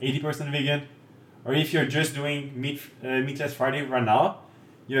 vegan, 80% vegan, or if you're just doing meatless Friday right now,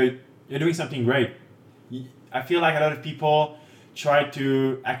 you're doing something great. I feel like a lot of people try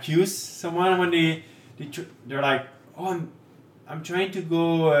to accuse someone when they're like, oh, I'm trying to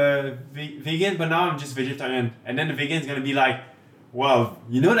go vegan, but now I'm just vegetarian. And then the vegan is going to be like, well,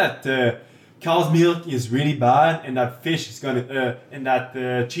 you know that cow's milk is really bad, and that fish is and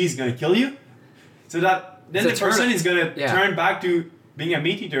that cheese is going to kill you. So that then the person is going to turn back to being a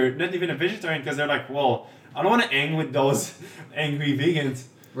meat eater, not even a vegetarian, because they're like, well, I don't want to hang with those angry vegans.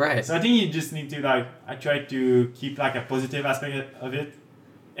 Right. So I think you just need to I try to keep like a positive aspect of it,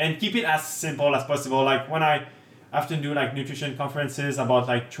 and keep it as simple as possible. Like when I often do like nutrition conferences about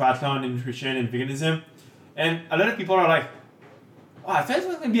like triathlon and nutrition and veganism, and a lot of people are like, oh, I thought it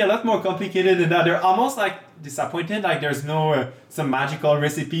was going to be a lot more complicated than that. They're almost like disappointed, like there's no some magical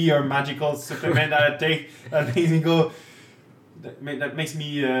recipe or magical supplement that I take that makes me go, that makes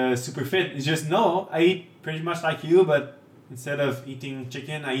me super fit. It's just no, I eat pretty much like you, but instead of eating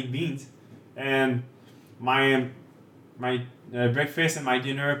chicken, I eat beans, and my breakfast and my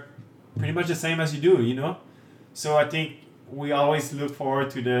dinner pretty much the same as you do, you know. So I think we always look forward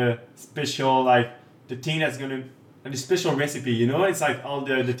to the special, like the thing that's gonna, the special recipe, you know. It's like all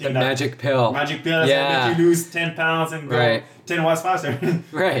the thing The magic pill. Magic pill that's gonna make you lose 10 pounds and go 10 watts faster.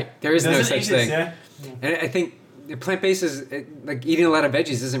 Right. There is no such thing. Yeah? And I think plant-based is like eating a lot of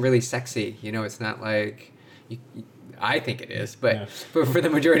veggies isn't really sexy. You know, it's not like I think it is, but for the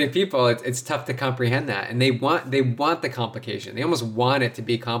majority of people, it's tough to comprehend that, and they want the complication. They almost want it to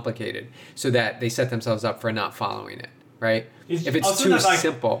be complicated so that they set themselves up for not following it. Right? If it's too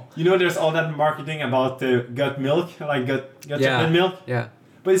simple. You know, there's all that marketing about the gut milk, like gut chocolate milk. Yeah.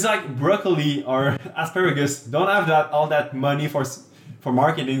 But it's like broccoli or asparagus don't have all that money for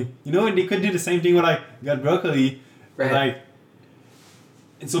marketing. You know, they could do the same thing with like gut broccoli. Right. Like,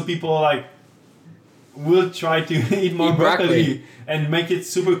 and so people like will try to eat more broccoli and make it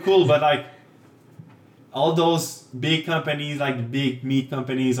super cool, but like all those big companies, like the big meat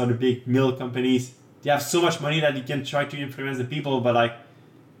companies or the big milk companies, they have so much money that they can try to influence the people, but like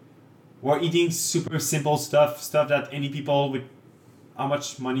we're eating super simple stuff that any people with how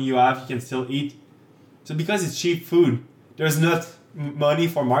much money you have, you can still eat. So because it's cheap food, there's not money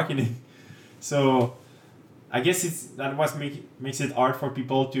for marketing. So I guess that what makes it hard for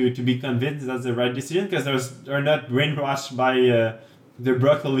people to be convinced that's the right decision, because they're not brainwashed by the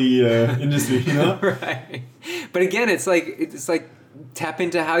broccoli industry, you know? Right. But again, it's like tap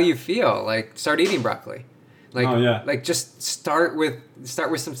into how you feel. Like start eating broccoli. Like just start with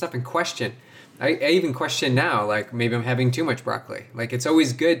some stuff and question. I even question now, like maybe I'm having too much broccoli. Like it's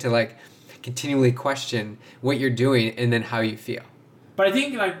always good to like continually question what you're doing and then how you feel. But I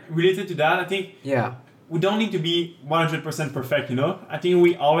think like related to that, I think we don't need to be 100% perfect, you know? I think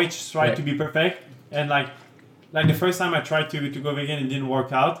we always try to be perfect. And like the first time I tried to go vegan and it didn't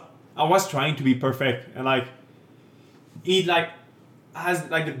work out, I was trying to be perfect and like eat like has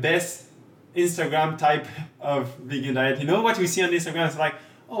like the best Instagram type of vegan diet. You know what we see on Instagram is like,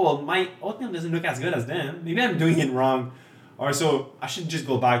 oh well, my oatmeal doesn't look as good as them. Maybe I'm doing it wrong. Or so I should just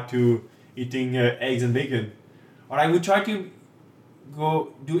go back to eating eggs and bacon. Or I would try to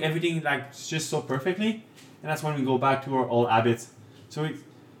go do everything like just so perfectly, and that's when we go back to our old habits. So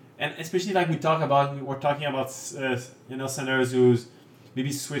and especially like we're talking about centers who's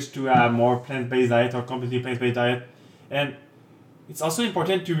maybe switch to a more plant-based diet or completely plant-based diet. And it's also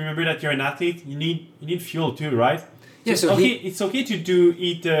important to remember that you're an athlete. You need fuel too, right? Yeah. So it's okay to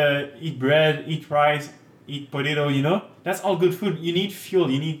eat bread, eat rice, eat potato. You know, that's all good food. You need fuel.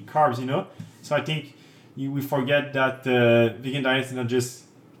 You need carbs. You know. So I think we forget that vegan diet is not just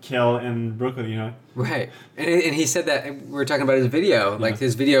kale and broccoli. You know. Right. And he said that we were talking about his video. Like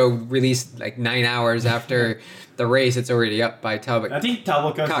his video released like 9 hours after the race. It's already up by Talbot. I think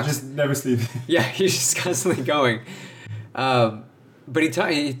Talbot Cox just never sleep. Yeah, he's just constantly going. But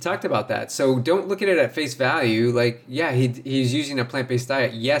he talked about that. So don't look at it at face value. Like, yeah, he's using a plant-based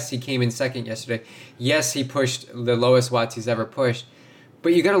diet. Yes, he came in second yesterday. Yes, he pushed the lowest watts he's ever pushed.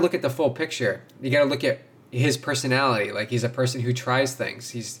 But you got to look at the full picture. You got to look at his personality. Like, he's a person who tries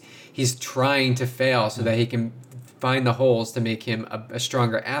things. He's trying to fail so that he can find the holes to make him a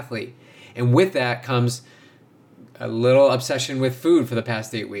stronger athlete. And with that comes a little obsession with food for the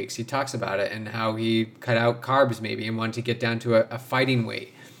past 8 weeks. He talks about it and how he cut out carbs maybe and wanted to get down to a fighting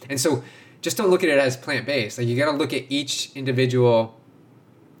weight. And so just don't look at it as plant-based. Like you got to look at each individual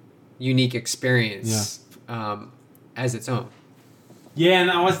unique experience as its own. Yeah, and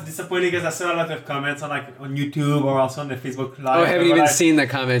I was disappointed because I saw a lot of comments on YouTube or also on the Facebook Live. Oh, I haven't even seen the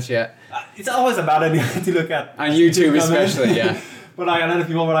comments yet. It's always a bad idea to look at. On YouTube especially, yeah. But like a lot of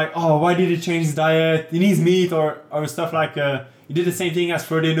people were like, oh, why did he change his diet? He needs meat or stuff like he did the same thing as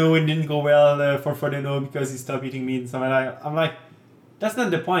Frodeno and didn't go well for Frodeno because he stopped eating meat and stuff like that. I'm like, that's not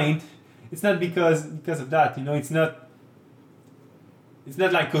the point. It's not because of that, you know. It's not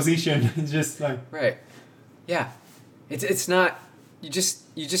like causation. It's just like right. Yeah, it's not. You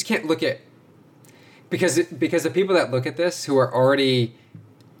just can't look at because the people that look at this who are already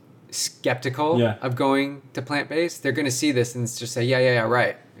skeptical of going to plant-based, they're going to see this and just say, yeah,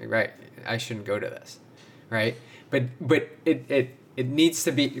 right, I shouldn't go to this, right? But it needs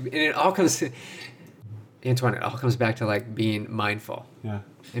to be, and it all comes to, Antoine, it all comes back to like being mindful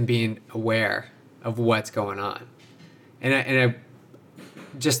and being aware of what's going on. And I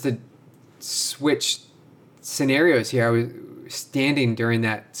just to switch scenarios here, I was standing during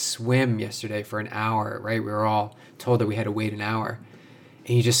that swim yesterday for an hour, right? We were all told that we had to wait an hour.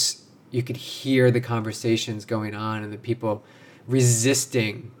 And you could hear the conversations going on and the people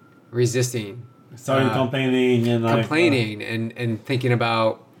resisting, Started complaining and and thinking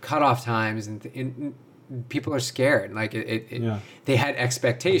about cutoff times and people are scared. Like they had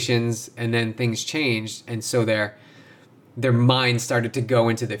expectations and then things changed, and so their mind started to go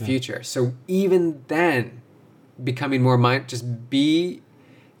into the future. So even then, becoming more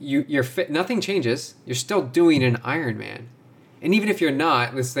you're fit. Nothing changes. You're still doing an Ironman. And even if you're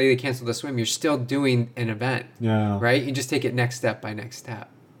not, let's say they cancel the swim, you're still doing an event. Yeah. Right? You just take it next step by next step.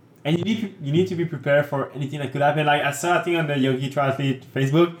 And you need to be prepared for anything that could happen. Like I saw a thing on the Yogi Triathlete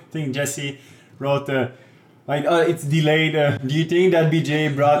Facebook. I think Jesse wrote it's delayed. Do you think that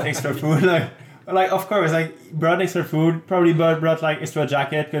BJ brought extra food? like of course, like brought extra food. Probably brought like extra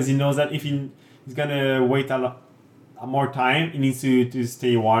jacket because he knows that if he's gonna wait more time, he needs to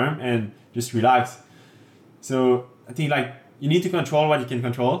stay warm and just relax. So I think like you need to control what you can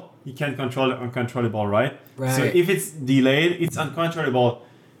control. You can't control the uncontrollable, right? Right. So if it's delayed, it's uncontrollable.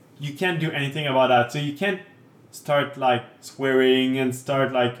 You can't do anything about that. So you can't start like swearing and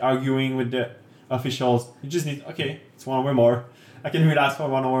start like arguing with the officials. You just need, okay, it's 1 hour more. I can relax for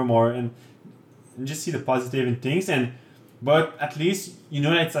 1 hour more and just see the positive in things. But at least you know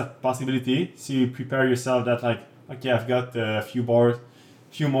that it's a possibility. So you prepare yourself that like, okay, I've got a few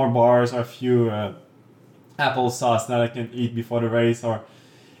more bars or a few applesauce that I can eat before the race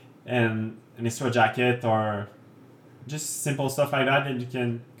and an extra jacket or just simple stuff like that you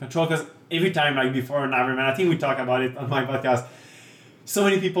can control. Because every time, like before an Ironman, I think we talk about it on my podcast, so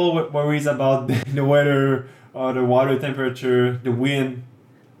many people worries about the weather or the water temperature, the wind.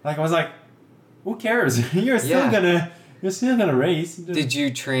 Like I was like, who cares? You're still gonna race. Did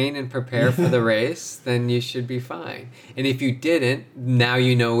you train and prepare for the race? Then you should be fine. And if you didn't, now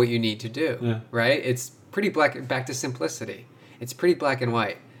you know what you need to do, right? It's pretty back to simplicity. It's pretty black and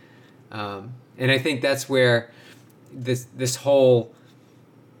white. And I think that's where this whole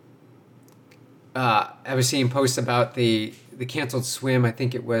I was seeing posts about the canceled swim. I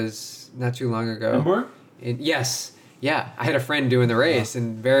think it was not too long ago. Remember? Yes. Yeah. I had a friend doing the race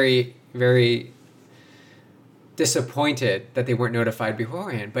and very, very disappointed that they weren't notified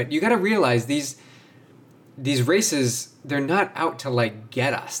beforehand. But you got to realize these races, they're not out to like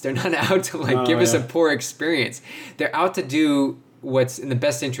get us. They're not out to like give us a poor experience. They're out to do what's in the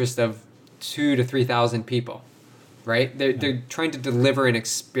best interest of 2,000 to 3,000 people. Right? They're trying to deliver an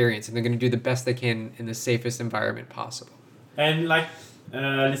experience, and they're going to do the best they can in the safest environment possible. And like,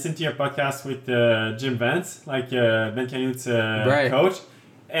 listen to your podcast with Jim Vance, like Ben Canute's coach,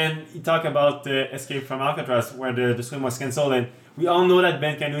 and he talked about the escape from Alcatraz, where the swim was cancelled. And we all know that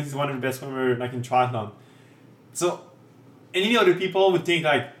Ben Canute is one of the best swimmers like in triathlon. So any other people would think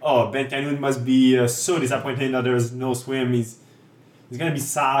like, oh, Ben Canute must be so disappointed that there's no swim. He's gonna be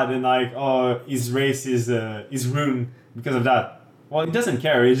sad and like, oh, his race is ruined because of that. Well, he doesn't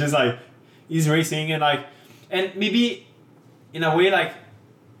care. He's just like, he's racing and maybe in a way like,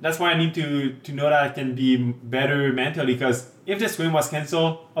 that's why I need to know that I can be better mentally. Because if the swim was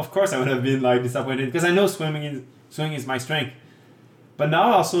cancelled, of course I would have been like disappointed because I know swimming is my strength. But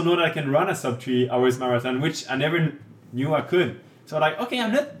now I also know that I can run a sub 3 hours marathon, which I never knew I could. So like, okay,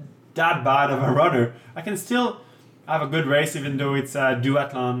 I'm not that bad of a runner. I can still have a good race even though it's a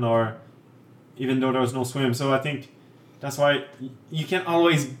duathlon or even though there's no swim. So I think that's why you can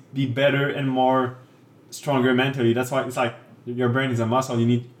always be better and more stronger mentally. That's why it's like your brain is a muscle.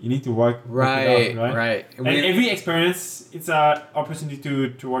 You need to work it out, right? And every experience, it's an opportunity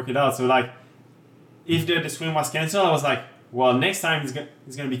to work it out. So like, if the swim was canceled, I was like, well, next time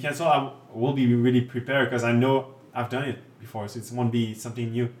it's gonna be canceled, I will be really prepared because I know I've done it before, so it won't be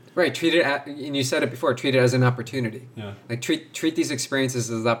something new. Right, and you said it before, treat it as an opportunity. Yeah. Like treat these experiences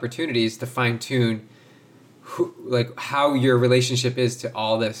as opportunities to fine tune how your relationship is to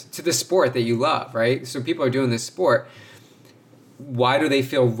all this, to the sport that you love, right? So people are doing this sport. Why do they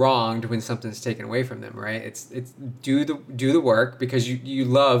feel wronged when something's taken away from them, right? It's do the work because you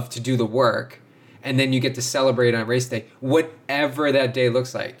love to do the work, and then you get to celebrate on race day, whatever that day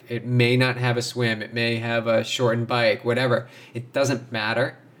looks like. It may not have a swim, it may have a shortened bike, whatever. It doesn't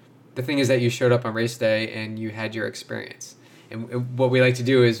matter. The thing is that you showed up on race day and you had your experience. And what we like to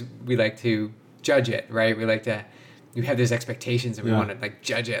do is we like to judge it, right? You have these expectations and we want to like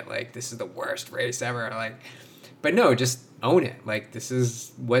judge it, like this is the worst race ever, like. But no, just own it. Like this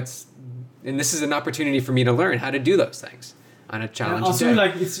is an opportunity for me to learn how to do those things on a challenging also, day.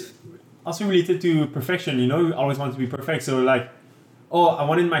 like it's also related to perfection. You know, you always want to be perfect. So like, oh, I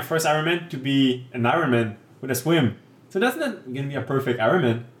wanted my first Ironman to be an Ironman with a swim. So that's not gonna be a perfect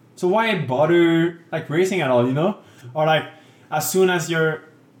Ironman. So why bother like racing at all? You know, or like as soon as you're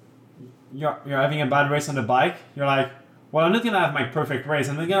having a bad race on the bike, you're like, well, I'm not gonna have my perfect race.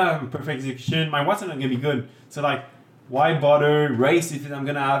 I'm not gonna have a perfect execution. My watts are not gonna be good. So like, why bother race if I'm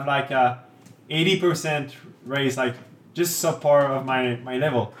gonna have like a 80% race, like just subpar of my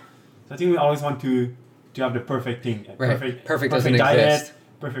level. So I think we always want to have the perfect thing. Right. Perfect doesn't diet, exist.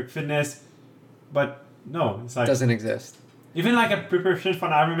 perfect fitness. But no, it's like Doesn't exist. even like a preparation for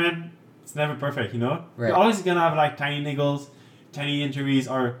an Ironman, it's never perfect, you know? Right. You're always gonna have like tiny niggles, tiny injuries,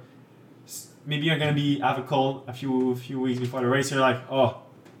 or maybe you're gonna have a cold a few weeks before the race. You're like, oh,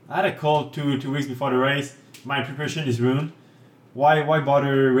 I had a cold two weeks before the race. My preparation is ruined. Why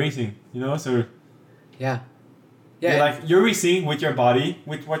bother racing? You know, so Yeah. like you're racing with your body,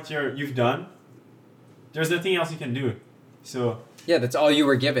 with what you've done. There's nothing else you can do. So Yeah, that's all you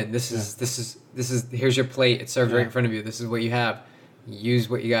were given. This is here's your plate. It's served right in front of you. This is what you have. Use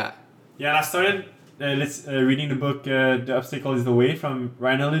what you got. yeah, and I started reading the book "The Obstacle Is the Way" from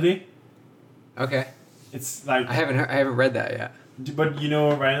Ryan Holiday. Okay. It's like I haven't read that yet. But you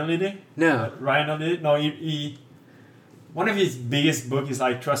know Ryan Holiday? No. Ryan Holiday? No, he one of his biggest books is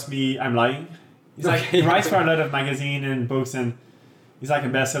like Trust Me, I'm Lying. He's like he writes for a lot of magazines and books, and he's like a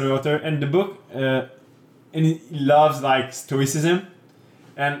bestseller author. And the book, and he loves like stoicism,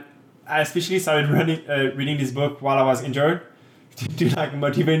 and I especially started reading this book while I was injured to like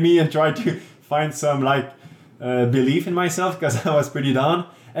motivate me and try to find some like belief in myself because I was pretty down.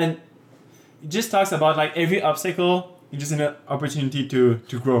 And it just talks about like every obstacle is just an opportunity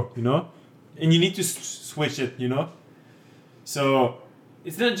to grow, you know, and you need to switch it, you know. So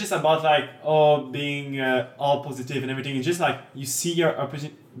it's not just about like being all positive and everything. It's just like you see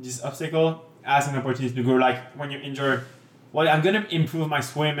this obstacle as an opportunity to grow. Like when you're injured, well, I'm gonna improve my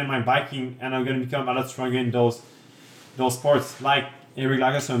swim and my biking, and I'm gonna become a lot stronger in those sports, like Eric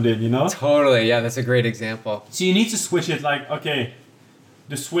Lagerstrom did, you know. Totally. Yeah, that's a great example. So you need to switch it. Like, okay,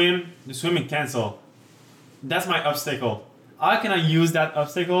 the swimming cancel. That's my obstacle. How can I use that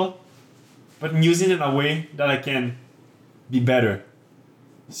obstacle, but use it in a way that I can be better?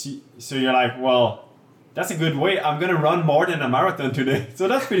 So you're like, well, that's a good way. I'm gonna run more than a marathon today. So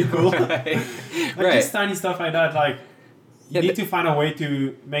that's pretty cool. Right. Like just tiny stuff like that. Like you need to find a way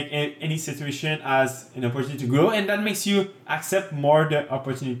to make any situation as an opportunity to grow, and that makes you accept more the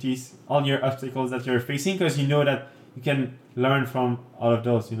opportunities, all your obstacles that you're facing, because you know that you can learn from all of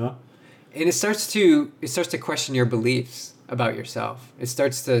those. You know. And it starts to question your beliefs about yourself. It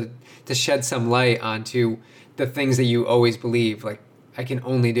starts to shed some light onto the things that you always believe, like I can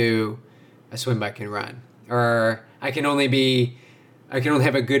only do a swim, bike, and run, or I can only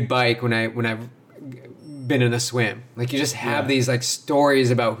have a good bike when I've been in a swim. Like you just have these like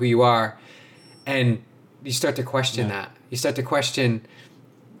stories about who you are, and you start to question that. You start to question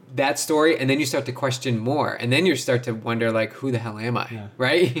that story, and then you start to question more, and then you start to wonder like, who the hell am I,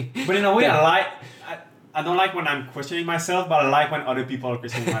 right? But in a way, I don't like when I'm questioning myself, but I like when other people are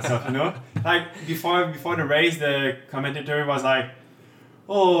questioning myself. You know, like before the race, the commentator was like,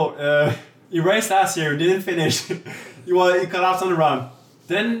 "Oh, you raced last year, didn't finish. you collapsed on the run.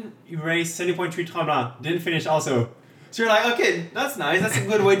 Then you raced 70.3 Tremblant, didn't finish also. So you're like, okay, that's nice. That's a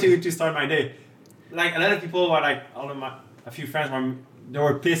good way to start my day. Like a lot of people were like, a few friends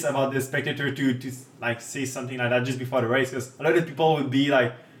were pissed about the spectator to like say something like that just before the race, because a lot of people would be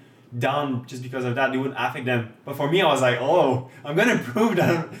like down just because of that. It wouldn't affect them. But for me, I was like, oh, I'm gonna prove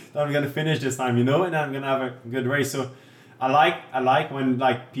that I'm gonna finish this time, you know, and I'm gonna have a good race. So I like when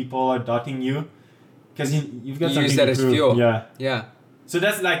like people are doubting you, because you've got something use that to as prove. fuel. Yeah. So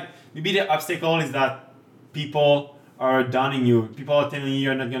that's like maybe the obstacle is that people are downing you. People are telling you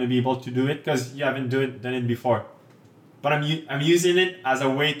you're not gonna be able to do it because you haven't done it before. But I'm using it as a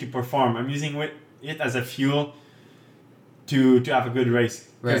way to perform. I'm using it as a fuel to have a good race,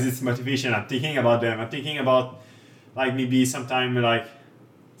 because it's motivation. I'm thinking about them. I'm thinking about like maybe sometimes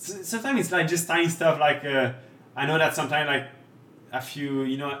it's like just tiny stuff. Like I know that sometimes like a few,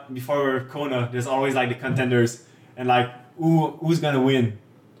 you know, before Kona, there's always like the contenders and like who's gonna win.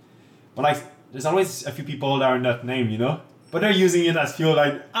 But like there's always a few people that are not named, you know. But they're using it as fuel.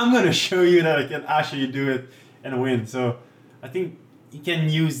 Like I'm gonna show you that I can actually do it and win. So I think you can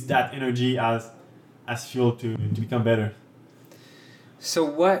use that energy as fuel to become better. So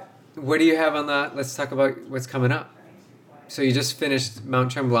what do you have on that? Let's talk about what's coming up. So you just finished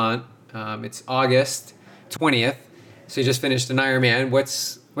Mount Tremblant. It's August 20th. So you just finished an Ironman.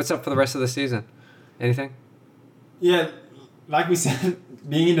 What's up for the rest of the season? Anything? Yeah, like we said,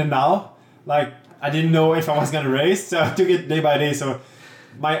 being in the now, like I didn't know if I was gonna race, so I took it day by day. So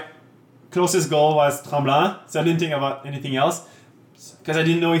my closest goal was Tremblant, so I didn't think about anything else, because I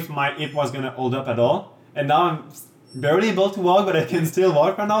didn't know if my hip was gonna hold up at all. And now I'm barely able to walk, but I can still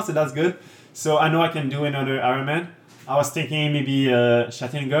walk right now, so that's good. So I know I can do another Ironman. I was thinking maybe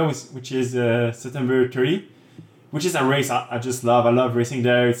Chattanooga, which is September 30, which is a race I just love. I love racing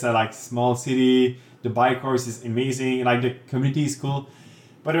there. It's a like small city. The bike course is amazing. Like the community is cool.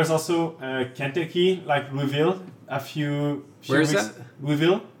 But there's also Kentucky, like Louisville. A few Where is weeks. that?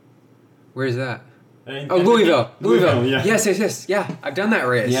 Louisville. Where is that? In Oh, Kentucky. Louisville. Yeah. Yes. Yeah, I've done that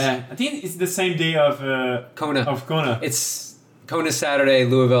race. Yeah, I think it's the same day of Kona. Kona. It's Kona Saturday,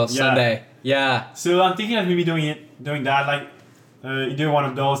 Louisville Sunday. Yeah. So I'm thinking of maybe doing that, like either one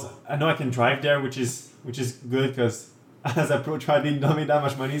of those. I know I can drive there, which is good because as a pro triathlete, don't make that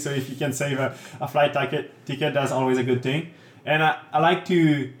much money. So if you can save a flight ticket, that's always a good thing. And I like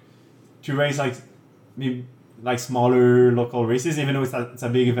to race like maybe like smaller local races, even though it's a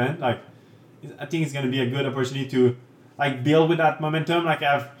big event. Like I think it's gonna be a good opportunity to like build with that momentum. Like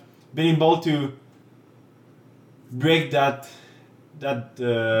I've been able to break that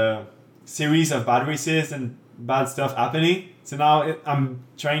series of bad races and bad stuff happening. So now I'm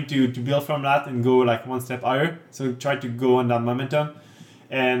trying to build from that and go like one step higher. So try to go on that momentum,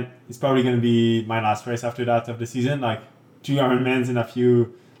 and it's probably gonna be my last race after that of the season. Like 2 Ironmans in a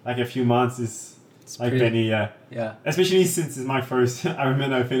few months is like plenty. Yeah. Especially since it's my first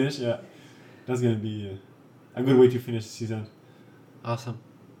Ironman I finished. Yeah, that's gonna be a good way to finish the season. Awesome.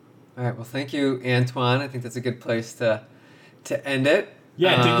 All right. Well, thank you, Antoine. I think that's a good place to end it.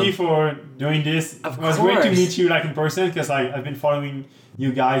 Yeah, thank you for doing this. Of It was great to course. meet you like in person because like I've been following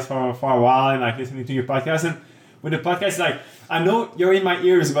you guys for a while and like listening to your podcast. And with the podcast, like I know you're in my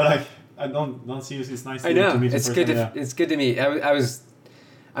ears, but like I don't see you. It's nice I know. to meet It's in good person. to it's good to meet.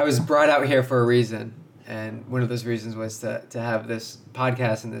 I was brought out here for a reason, and one of those reasons was to have this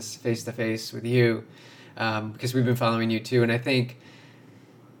podcast and this face to face with you, because we've been following you too, and I think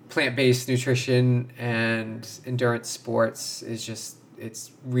plant-based nutrition and endurance sports is just,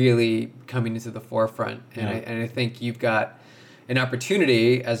 it's really coming into the forefront, and I think you've got an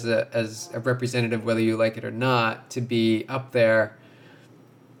opportunity as a representative, whether you like it or not, to be up there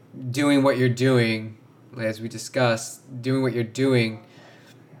doing what you're doing, as we discussed, doing what you're doing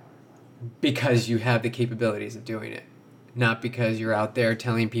because you have the capabilities of doing it, not because you're out there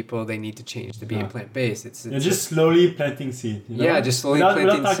telling people they need to change to being plant-based. It's just slowly planting seed. You know? Yeah, just slowly without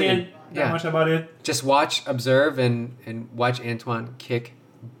planting talking seed. that much about it. Just watch, observe, and watch Antoine kick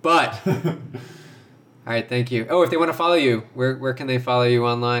butt. All right, thank you. Oh, if they want to follow you, where can they follow you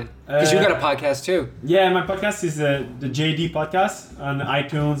online? Because you've got a podcast too. Yeah, my podcast is the JD Podcast on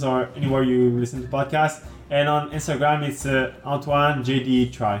iTunes or anywhere you listen to podcasts. And on Instagram, it's Antoine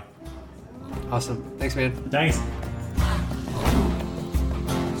JD Try. Awesome. Thanks, man. Thanks.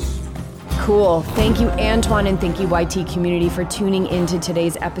 Cool. Thank you, Antoine, and thank you, YT community, for tuning into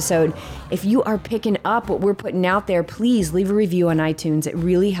today's episode. If you are picking up what we're putting out there, please leave a review on iTunes. It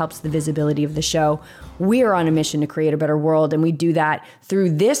really helps the visibility of the show. We are on a mission to create a better world, and we do that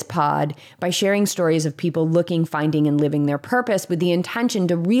through this pod by sharing stories of people looking, finding, and living their purpose with the intention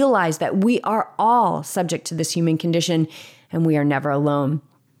to realize that we are all subject to this human condition, and we are never alone.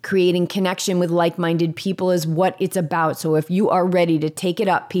 Creating connection with like-minded people is what it's about. So if you are ready to take it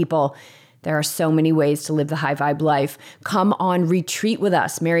up, people, there are so many ways to live the high vibe life. Come on retreat with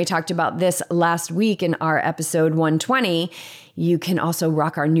us. Mary talked about this last week in our episode 120. You can also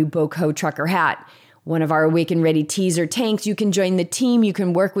rock our new Boco trucker hat. One of our Awaken Ready tees or tanks. You can join the team. You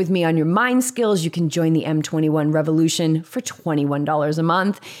can work with me on your mind skills. You can join the M21 Revolution for $21 a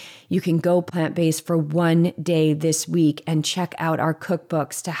month. You can go plant-based for 1 day this week and check out our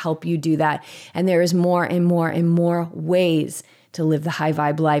cookbooks to help you do that. And there is more and more and more ways to live the high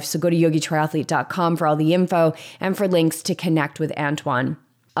vibe life. So go to yogitriathlete.com for all the info and for links to connect with Antoine.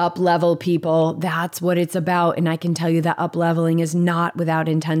 Up level, people, that's what it's about. And I can tell you that up leveling is not without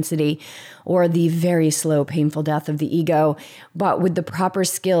intensity or the very slow, painful death of the ego. But with the proper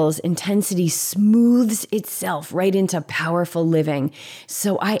skills, intensity smooths itself right into powerful living.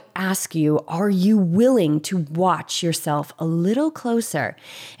 So I ask you, are you willing to watch yourself a little closer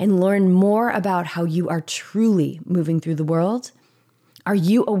and learn more about how you are truly moving through the world? Are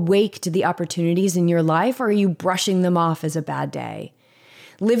you awake to the opportunities in your life, or are you brushing them off as a bad day?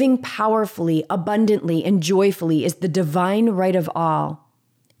 Living powerfully, abundantly, and joyfully is the divine right of all,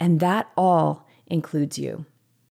 and that all includes you.